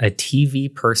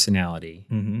TV personality.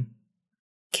 Mm-hmm.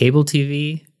 Cable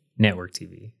TV, network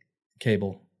TV.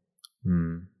 Cable.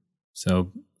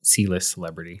 So C-list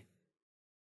celebrity.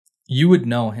 You would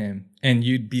know him and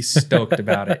you'd be stoked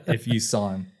about it if you saw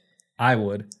him. I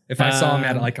would. If I saw him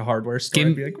at like a hardware store,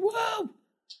 I'd be like, whoa.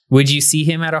 Would you see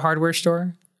him at a hardware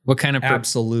store? What kind of...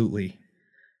 Absolutely.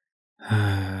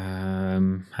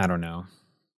 I don't know.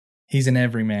 He's an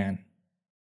everyman.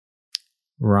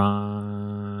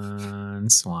 Ron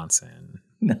Swanson.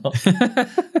 No.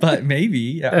 But maybe.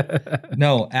 Yeah.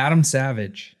 No, Adam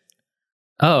Savage.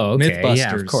 Oh, okay. Yeah, of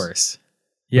Mythbusters. course.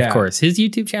 Yeah. Of course. His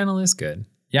YouTube channel is good.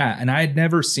 Yeah, and I had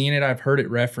never seen it. I've heard it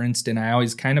referenced, and I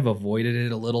always kind of avoided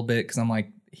it a little bit because I'm like,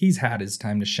 he's had his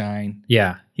time to shine.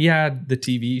 Yeah. He had the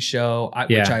TV show, which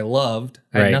Yeah. I loved.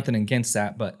 I Right. had nothing against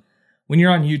that. But when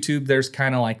you're on YouTube, there's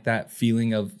kind of like that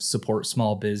feeling of support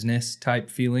small business type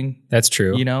feeling, That's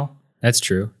true. you know? That's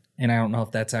true. And I don't know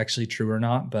if that's actually true or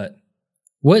not, but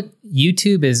What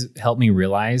YouTube has helped me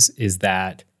realize is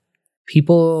that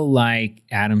people like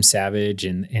Adam Savage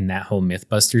and that whole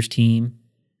Mythbusters team,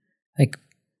 like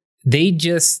they're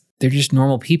just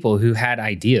normal people who had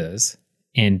ideas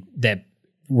and that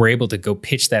were able to go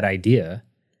pitch that idea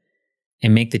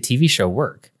and make the TV show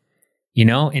work, you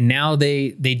know? And now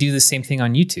they do the same thing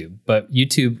on YouTube, but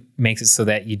YouTube makes it so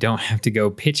that you don't have to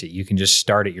go pitch it. You can just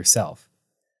start it yourself,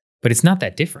 but it's not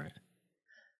that different.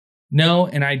 no.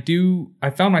 And I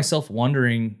found myself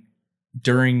wondering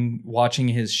during watching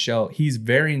his show, he's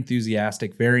very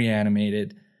enthusiastic, very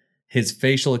animated. His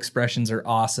facial expressions are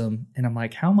awesome. And I'm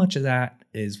like, how much of that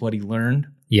is what he learned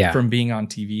from being on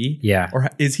TV? Yeah. Or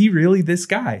is he really this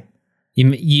guy?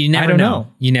 You never I don't know. know.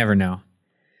 You never know.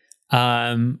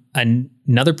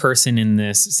 Another person in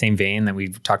this same vein that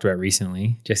we've talked about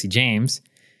recently, Jesse James,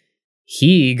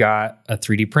 he got a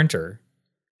 3D printer.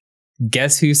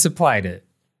 Guess who supplied it?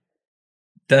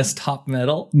 Desktop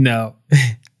Metal? No.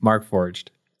 Mark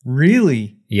Forged.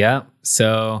 Really? Yeah.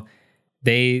 So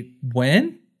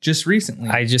When? Just recently.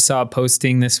 I just saw a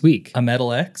posting this week. A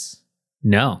Metal X?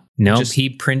 No. Just- he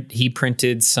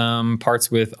printed some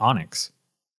parts with Onyx.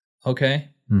 Okay.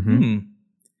 Mm-hmm.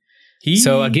 He,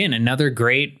 So again, another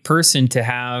great person to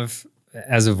have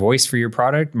as a voice for your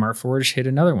product. Mark Forge hit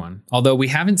another one. Although we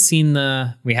haven't seen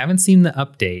the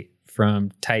update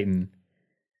from Titan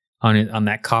on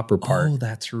that copper part. Oh,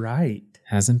 that's right.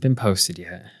 Hasn't been posted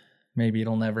yet. Maybe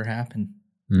it'll never happen.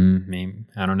 Maybe,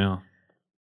 I don't know.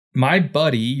 My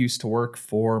buddy used to work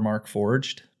for Mark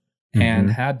Forged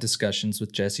and had discussions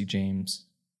with Jesse James,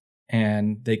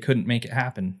 and they couldn't make it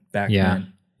happen back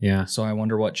then. Yeah. So I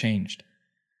wonder what changed.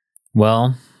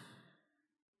 Well,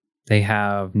 they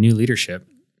have new leadership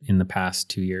in the past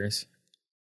 2 years.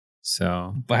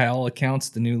 So By all accounts,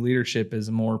 the new leadership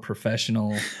is more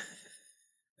professional.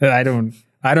 I don't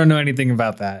know anything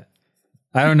about that.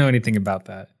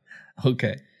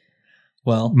 Okay.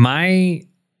 Well, Let's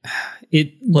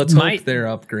hope they're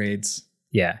upgrades.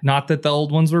 Yeah. Not that the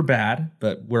old ones were bad,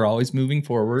 but we're always moving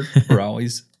forward. We're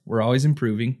We're always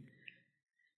improving.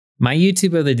 My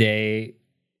YouTube of the day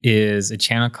is a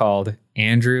channel called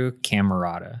Andrew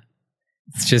Camerata.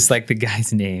 It's just like the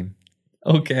guy's name.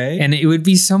 Okay. And it would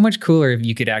be so much cooler if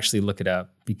you could actually look it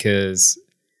up, because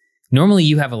normally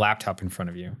you have a laptop in front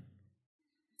of you.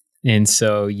 And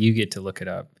so you get to look it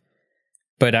up.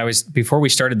 But before we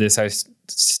started this, I was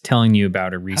telling you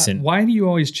about a recent... Why do you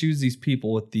always choose these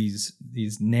people with these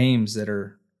names that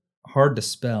are hard to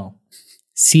spell?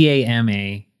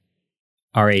 Camarata.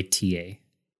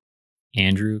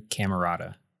 Andrew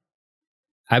Camerata.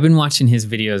 I've been watching his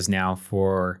videos now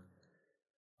for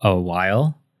a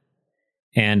while,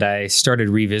 and I started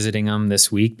revisiting them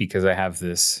this week because I have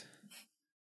this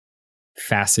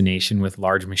fascination with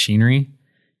large machinery,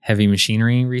 heavy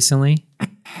machinery recently.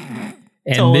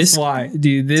 And Tell us why.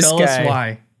 Dude, this Tell guy... us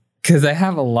why. Because I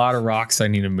have a lot of rocks I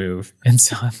need to move. And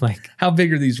so I'm like... How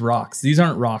big are these rocks? These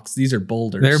aren't rocks. These are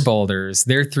boulders. They're boulders.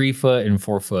 They're 3-foot and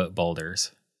 4-foot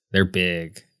boulders. They're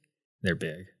big. They're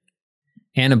big.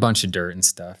 And a bunch of dirt and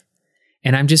stuff.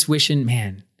 And I'm just wishing,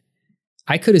 man,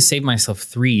 I could have saved myself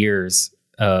 3 years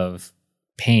of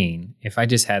pain if I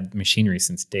just had machinery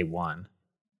since day one.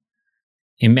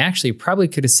 And actually probably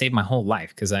could have saved my whole life,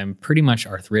 because I'm pretty much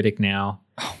arthritic now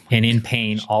and in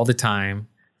pain all the time.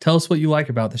 Tell us what you like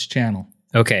about this channel.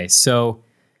 Okay, so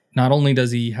not only does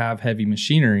he have heavy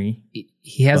machinery,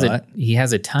 he has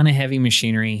a ton of heavy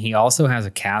machinery. He also has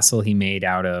a castle he made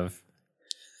out of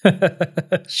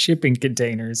shipping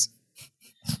containers.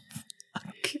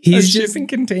 He's a shipping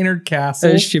container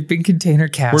castle. A shipping container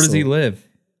castle. Where does he live?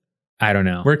 I don't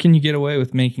know. Where can you get away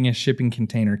with making a shipping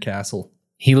container castle?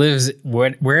 He lives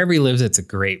wherever he lives. It's a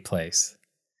great place.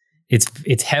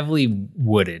 It's heavily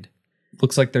wooded.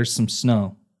 Looks like there's some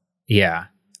snow. Yeah,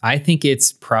 I think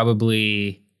it's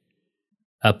probably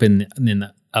up in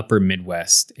the upper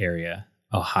Midwest area,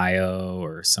 Ohio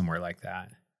or somewhere like that.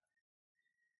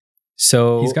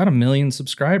 So he's got 1 million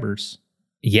subscribers.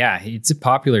 Yeah, it's a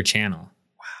popular channel.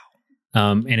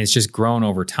 Wow. And it's just grown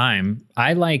over time.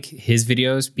 I like his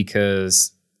videos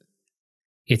because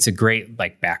it's a great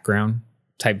like background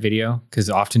type video, because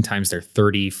oftentimes they're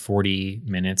 30, 40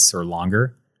 minutes or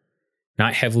longer.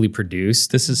 Not heavily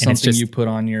produced. This is something you put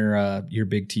on your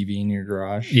big TV in your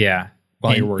garage. Yeah.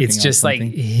 While you're working. It's just like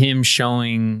him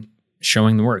showing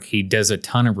the work. He does a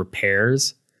ton of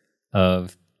repairs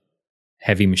of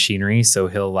heavy machinery. So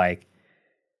he'll like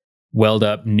weld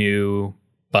up new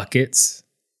buckets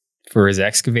for his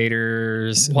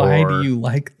excavators. Why do you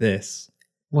like this?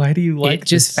 Why do you like this?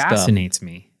 It just fascinates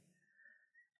me.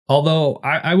 Although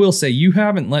I will say, you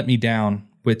haven't let me down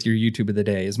with your YouTube of the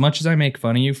day. As much as I make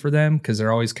fun of you for them, because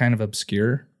they're always kind of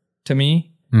obscure to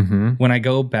me, when I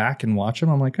go back and watch them,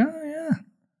 I'm like, oh yeah,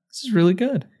 this is really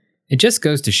good. It just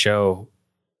goes to show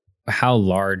how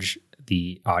large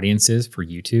the audience is for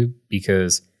YouTube,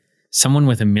 because someone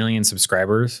with 1 million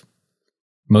subscribers,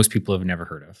 most people have never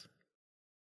heard of.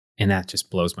 And that just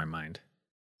blows my mind.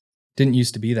 Didn't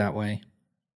used to be that way.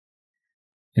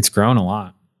 It's grown a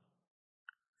lot.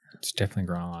 It's definitely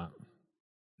grown a lot.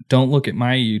 Don't look at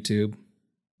my YouTube.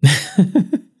 I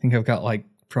think I've got like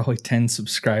probably 10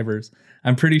 subscribers.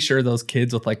 I'm pretty sure those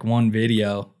kids with like one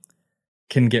video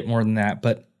can get more than that.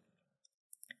 But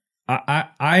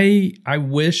I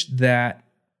wish that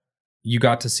you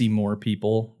got to see more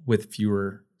people with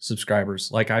fewer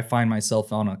subscribers. Like I find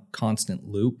myself on a constant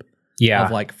loop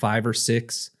of like 5 or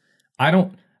 6. I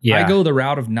go the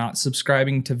route of not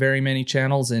subscribing to very many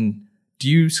channels. And do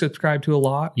you subscribe to a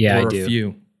lot? Yeah, or I do. A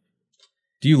few?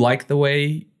 Do you like the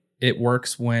way it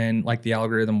works when like the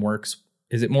algorithm works?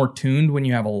 Is it more tuned when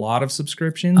you have a lot of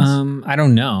subscriptions? I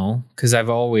don't know, because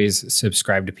I've always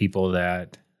subscribed to people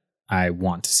that I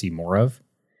want to see more of.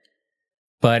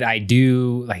 But I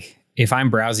do, like, if I'm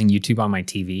browsing YouTube on my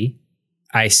TV,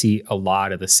 I see a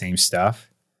lot of the same stuff,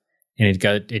 and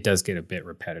it does get a bit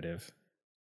repetitive.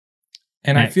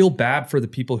 And I feel bad for the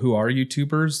people who are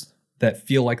YouTubers that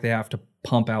feel like they have to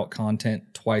pump out content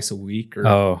twice a week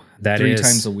or 3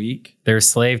 times a week. They're a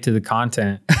slave to the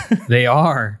content. They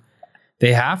are.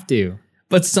 They have to.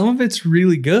 But some of it's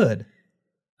really good.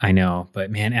 I know,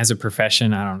 but man, as a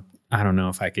profession, I don't know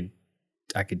if I could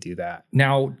do that.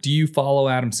 Now, do you follow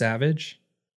Adam Savage?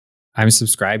 I'm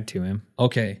subscribed to him.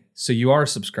 Okay, so you are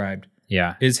subscribed.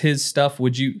 Yeah. Is his stuff,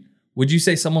 would you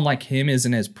say someone like him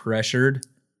isn't as pressured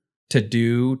to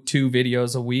do 2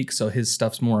 videos a week, so his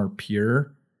stuff's more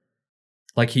pure?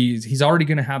 Like he's already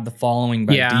going to have the following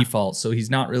by default, so he's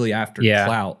not really after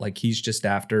clout. Like he's just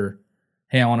after,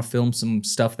 hey, I want to film some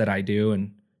stuff that I do,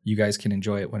 and you guys can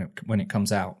enjoy it when it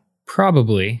comes out.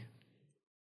 Probably.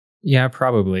 Yeah,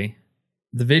 probably.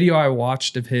 The video I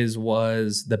watched of his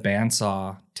was the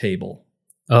bandsaw table.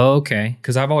 Oh, okay.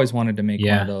 Because I've always wanted to make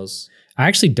one of those. I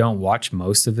actually don't watch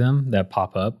most of them that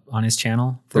pop up on his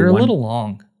channel. They're a little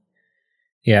long.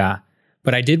 Yeah.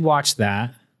 But I did watch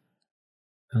that.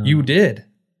 You did?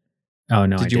 Oh,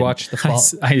 no. Did you watch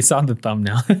the I saw the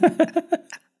thumbnail.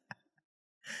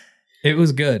 It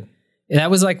was good. That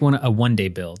was like a one-day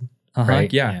build.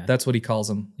 Right? Yeah, that's what he calls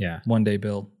them. Yeah. One-day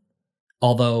build.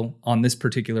 Although on this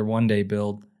particular one-day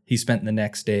build, he spent the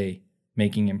next day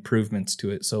making improvements to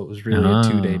it. So it was really a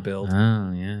 2-day build.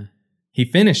 Oh, yeah. He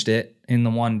finished it in the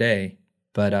one day.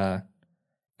 But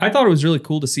I thought it was really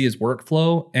cool to see his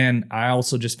workflow. And I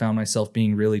also just found myself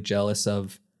being really jealous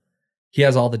of he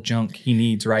has all the junk he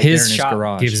needs there in his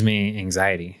garage. Gives me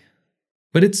anxiety.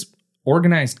 But it's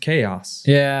organized chaos.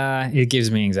 Yeah, it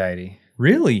gives me anxiety.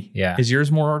 Really? Yeah. Is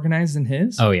yours more organized than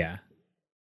his? Oh, yeah.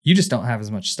 You just don't have as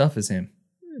much stuff as him.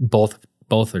 Both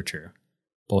are true.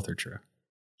 Both are true.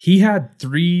 He had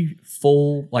 3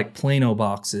 full, like, Plano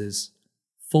boxes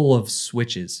full of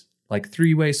switches. Like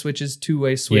 3-way switches,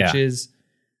 2-way switches. Yeah.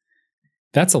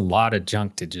 That's a lot of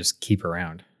junk to just keep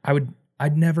around.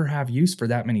 I'd never have use for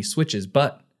that many switches,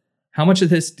 but how much of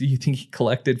this do you think he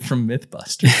collected from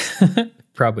Mythbusters?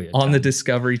 Probably a ton. On the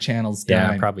Discovery Channel's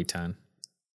dime. Yeah, probably a ton.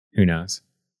 Who knows?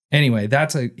 Anyway,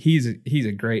 he's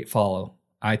a great follow,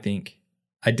 I think.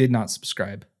 I did not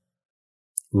subscribe.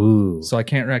 Ooh. So I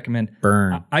can't recommend.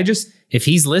 Burn. I just... If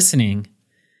he's listening,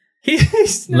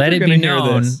 let it be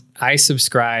known I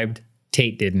subscribed,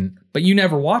 Tate didn't. But you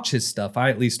never watch his stuff. I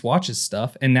at least watch his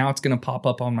stuff, and now it's going to pop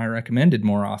up on my recommended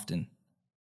more often.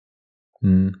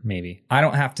 Maybe. I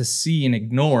don't have to see and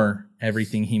ignore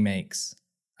everything he makes.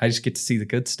 I just get to see the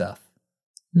good stuff.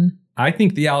 I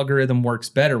think the algorithm works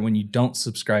better when you don't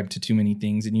subscribe to too many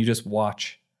things and you just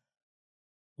watch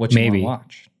what you want to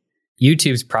watch.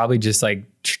 YouTube's probably just like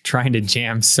trying to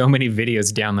jam so many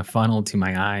videos down the funnel to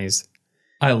my eyes.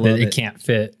 I love it. It can't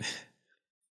fit.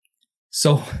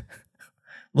 So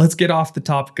let's get off the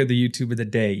topic of the YouTube of the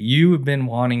day. You have been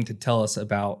wanting to tell us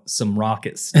about some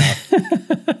rocket stuff.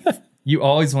 You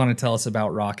always want to tell us about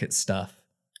rocket stuff.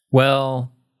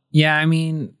 Well, yeah, I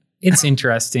mean, it's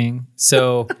interesting.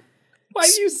 So why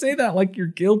do you say that like you're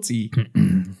guilty?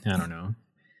 I don't know.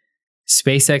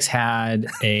 SpaceX had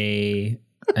an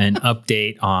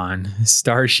update on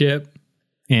Starship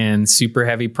and Super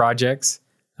Heavy projects.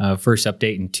 First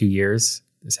update in 2 years.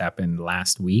 This happened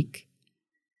last week.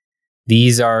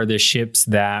 These are the ships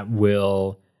that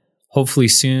will hopefully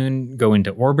soon go into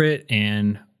orbit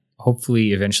and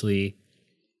hopefully eventually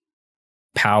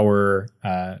power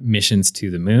missions to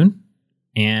the moon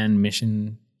and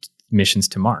missions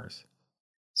to Mars.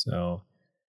 So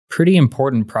pretty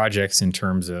important projects in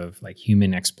terms of like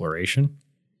human exploration.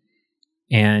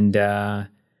 And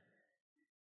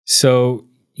so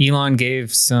Elon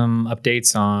gave some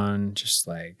updates on just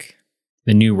like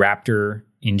the new Raptor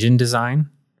engine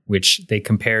design, which they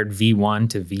compared V1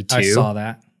 to V2. I saw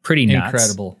that. Pretty nuts.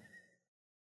 Incredible.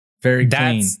 Very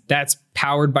clean. That's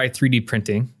powered by 3D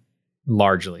printing,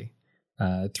 largely.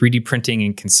 3D printing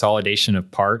and consolidation of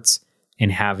parts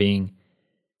and having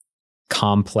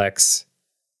complex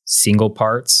single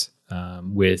parts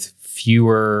with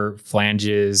fewer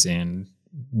flanges and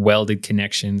welded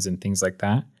connections and things like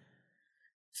that.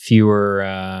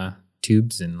 Fewer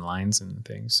tubes and lines and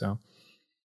things. So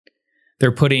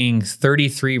they're putting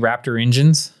 33 Raptor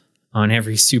engines on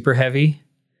every Super Heavy.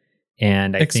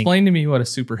 And explain to me what a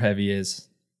Super Heavy is.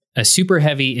 A Super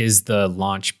Heavy is the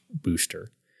launch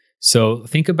booster. So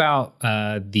think about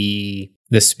the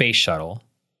space shuttle.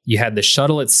 You had the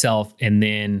shuttle itself, and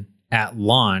then at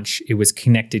launch, it was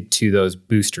connected to those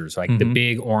boosters, like the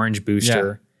big orange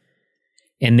booster.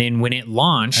 Yeah. And then when it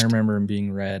launched... I remember them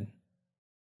being red.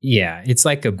 Yeah, it's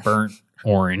like a burnt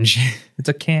orange. It's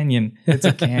a canyon. It's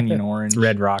a canyon orange. It's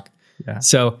red rock. Yeah.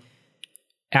 So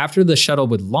after the shuttle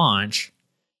would launch,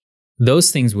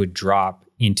 those things would drop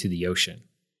into the ocean.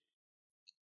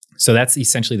 So that's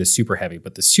essentially the Super Heavy.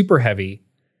 But the Super Heavy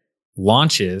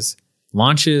launches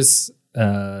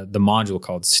the module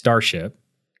called Starship,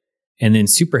 and then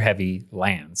Super Heavy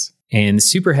lands. And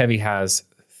Super Heavy has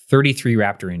 33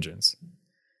 Raptor engines.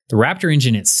 The Raptor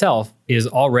engine itself is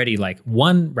already like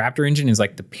one Raptor engine is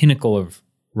like the pinnacle of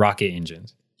rocket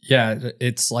engines. Yeah,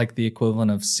 it's like the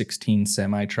equivalent of 16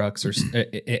 semi trucks, or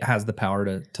it has the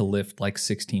power to lift like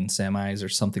 16 semis or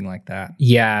something like that.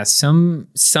 Yeah, some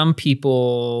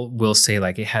people will say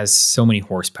like it has so many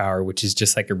horsepower, which is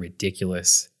just like a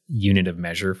ridiculous unit of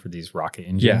measure for these rocket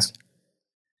engines.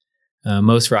 Yeah.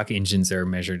 Most rocket engines are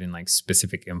measured in like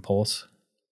specific impulse,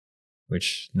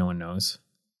 which no one knows.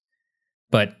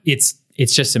 But it's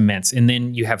just immense. And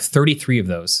then you have 33 of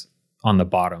those on the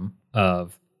bottom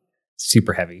of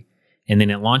Super Heavy. And then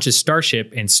it launches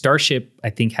Starship, and Starship, I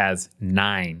think, has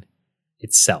 9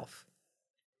 itself.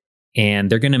 And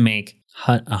they're going to make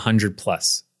 100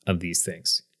 plus of these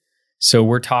things. So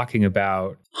we're talking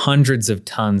about hundreds of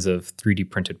tons of 3D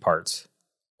printed parts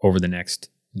over the next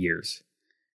years.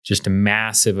 Just a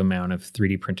massive amount of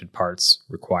 3D printed parts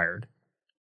required.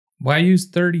 Why use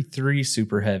 33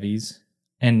 Super Heavies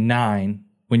and 9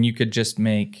 when you could just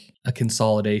make a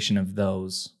consolidation of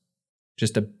those?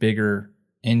 Just a bigger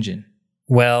engine.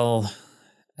 Well,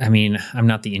 I mean, I'm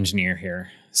not the engineer here,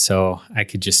 so I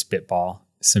could just spitball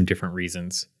some different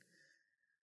reasons.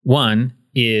 One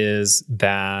is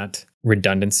that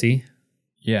redundancy.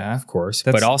 Yeah, of course,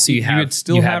 but also you would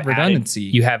still have redundancy.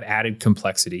 You have added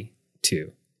complexity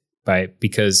too,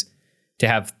 because to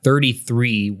have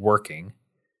 33 working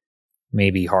may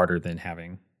be harder than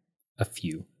having a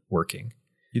few working.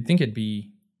 You'd think it'd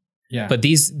be, yeah. But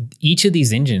each of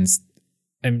these engines,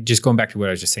 I'm just going back to what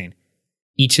I was just saying.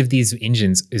 Each of these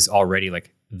engines is already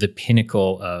like the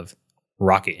pinnacle of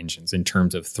rocket engines in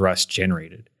terms of thrust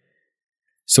generated.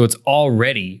 So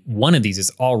one of these is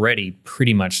already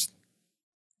pretty much.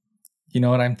 You know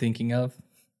what I'm thinking of?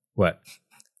 What?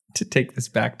 To take this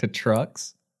back to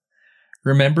trucks.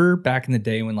 Remember back in the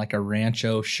day when like a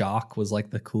Rancho shock was like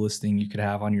the coolest thing you could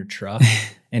have on your truck,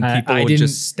 and people would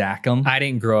just stack them? I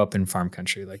didn't grow up in farm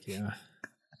country like you.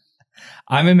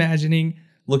 I'm imagining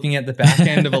looking at the back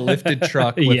end of a lifted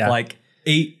truck with like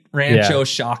 8 Rancho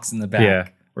shocks in the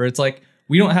back, where it's like,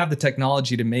 we don't have the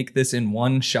technology to make this in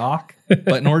one shock,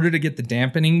 but in order to get the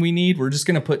dampening we need, we're just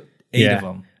going to put 8 of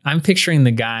them. I'm picturing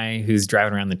the guy who's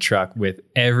driving around the truck with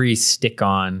every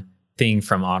stick-on thing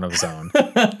from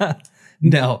AutoZone.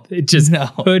 No. It just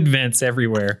hood vents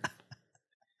everywhere.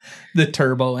 The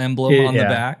turbo emblem on the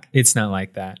back. It's not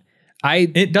like that.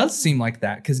 It does seem like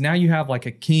that, because now you have like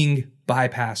a King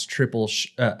bypass triple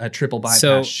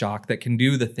bypass shock that can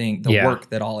do the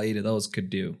work that all 8 of those could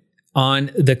do.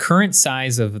 On the current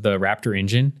size of the Raptor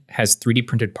engine has 3D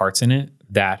printed parts in it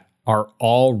that are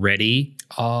already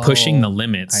pushing the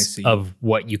limits of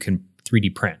what you can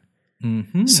 3D print.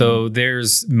 Mm-hmm. So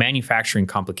there's manufacturing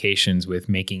complications with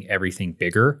making everything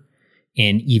bigger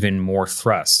and even more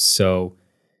thrust. So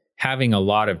having a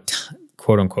lot of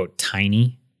quote unquote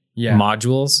tiny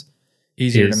modules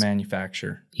easier to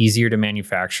manufacture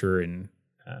and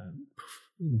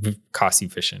cost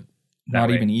efficient.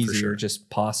 Not even easier, just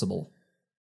possible.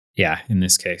 Yeah, in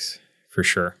this case, for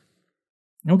sure.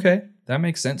 Okay, that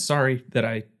makes sense. Sorry that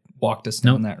I walked us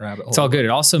down that rabbit hole. It's all good. It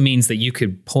also means that you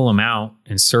could pull them out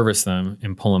and service them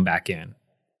and pull them back in.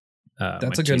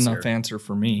 That's a good enough answer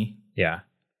for me. Yeah.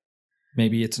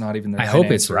 Maybe it's not even the right I hope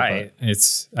answer,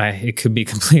 it's right. It could be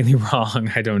completely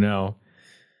wrong. I don't know.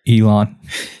 Elon,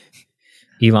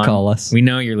 call us. We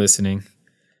know you're listening.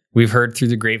 We've heard through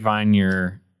the grapevine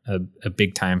you're a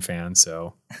big time fan,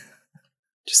 so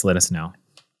just let us know.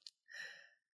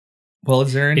 Well,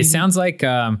 is there any? It sounds like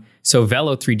so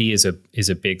Velo 3D is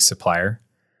a big supplier,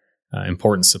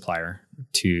 important supplier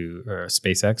to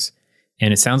SpaceX,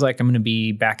 and it sounds like I'm going to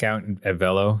be back out at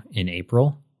Velo in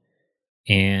April,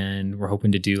 and we're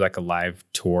hoping to do like a live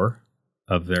tour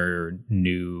of their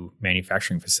new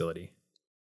manufacturing facility.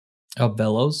 Of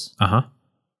Velos?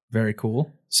 Very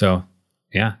cool. So,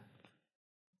 yeah.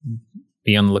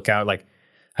 Be on the lookout. Like,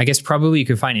 I guess probably you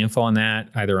could find info on that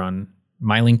either on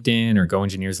my LinkedIn or Go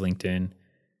Engineers LinkedIn.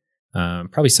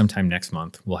 Probably sometime next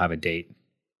month we'll have a date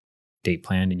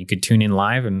planned, and you could tune in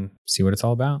live and see what it's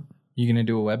all about. You gonna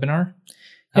do a webinar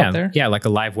out there? Yeah, like a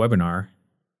live webinar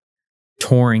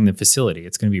touring the facility.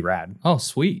 It's gonna be rad. Oh,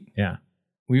 sweet. Yeah.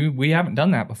 We haven't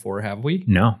done that before, have we?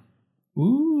 No.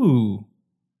 Ooh.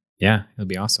 Yeah, it'll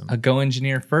be awesome. A Go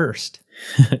Engineer first.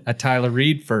 A Tyler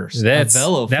Reed first. That's a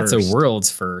Velo first. That's a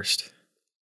world's first.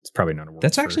 It's probably not a world's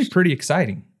That's actually first. Pretty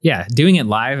exciting. Yeah, doing it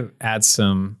live adds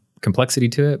some complexity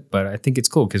to it, but I think it's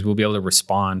cool because we'll be able to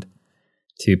respond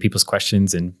to people's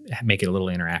questions and make it a little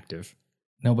interactive.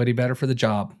 Nobody better for the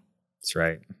job. That's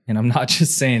right. And I'm not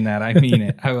just saying that. I mean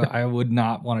it. I would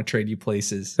not want to trade you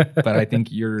places, but I think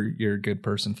you're a good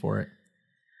person for it.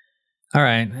 All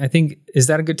right. Is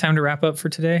that a good time to wrap up for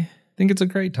today? I think it's a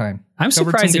great time. I'm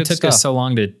surprised it took us so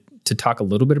long to talk a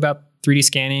little bit about 3D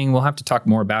scanning. We'll have to talk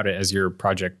more about it as your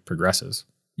project progresses.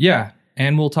 Yeah.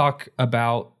 And we'll talk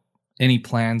about any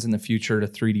plans in the future to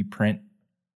 3D print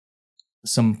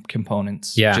some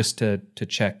components. Yeah. Just to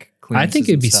check clearances. I think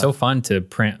it'd be so fun to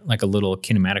print like a little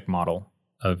kinematic model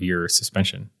of your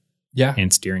suspension. Yeah.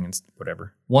 And steering and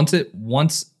whatever.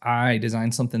 Once I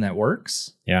design something that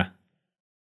works. Yeah.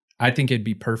 I think it'd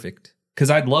be perfect.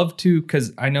 Because I'd love to,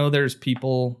 because I know there's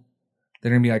people that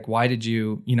are going to be like, why did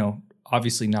you,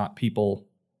 obviously not people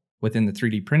within the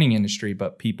 3D printing industry,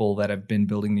 but people that have been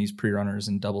building these pre-runners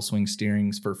and double swing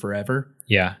steerings for forever.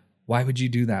 Yeah. Why would you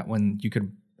do that when you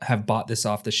could have bought this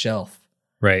off the shelf?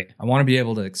 Right. I want to be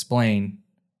able to explain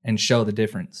and show the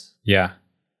difference. Yeah.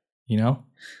 You know?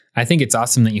 I think it's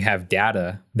awesome that you have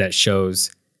data that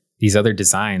shows these other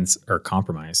designs are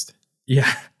compromised.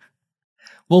 Yeah.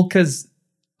 Well, because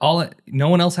no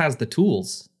one else has the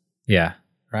tools. Yeah.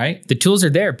 Right? The tools are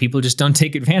there. People just don't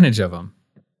take advantage of them.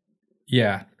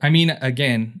 Yeah. I mean,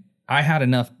 again, I had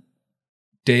enough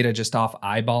data just off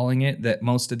eyeballing it that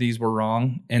most of these were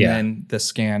wrong. And then the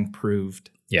scan proved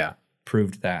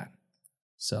that.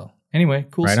 So anyway,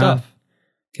 cool right stuff. On.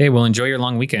 Okay. Well, enjoy your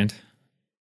long weekend.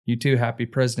 You too. Happy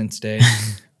President's Day.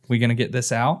 We going to get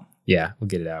this out? Yeah, we'll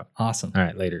get it out. Awesome. All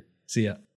right. Later. See ya.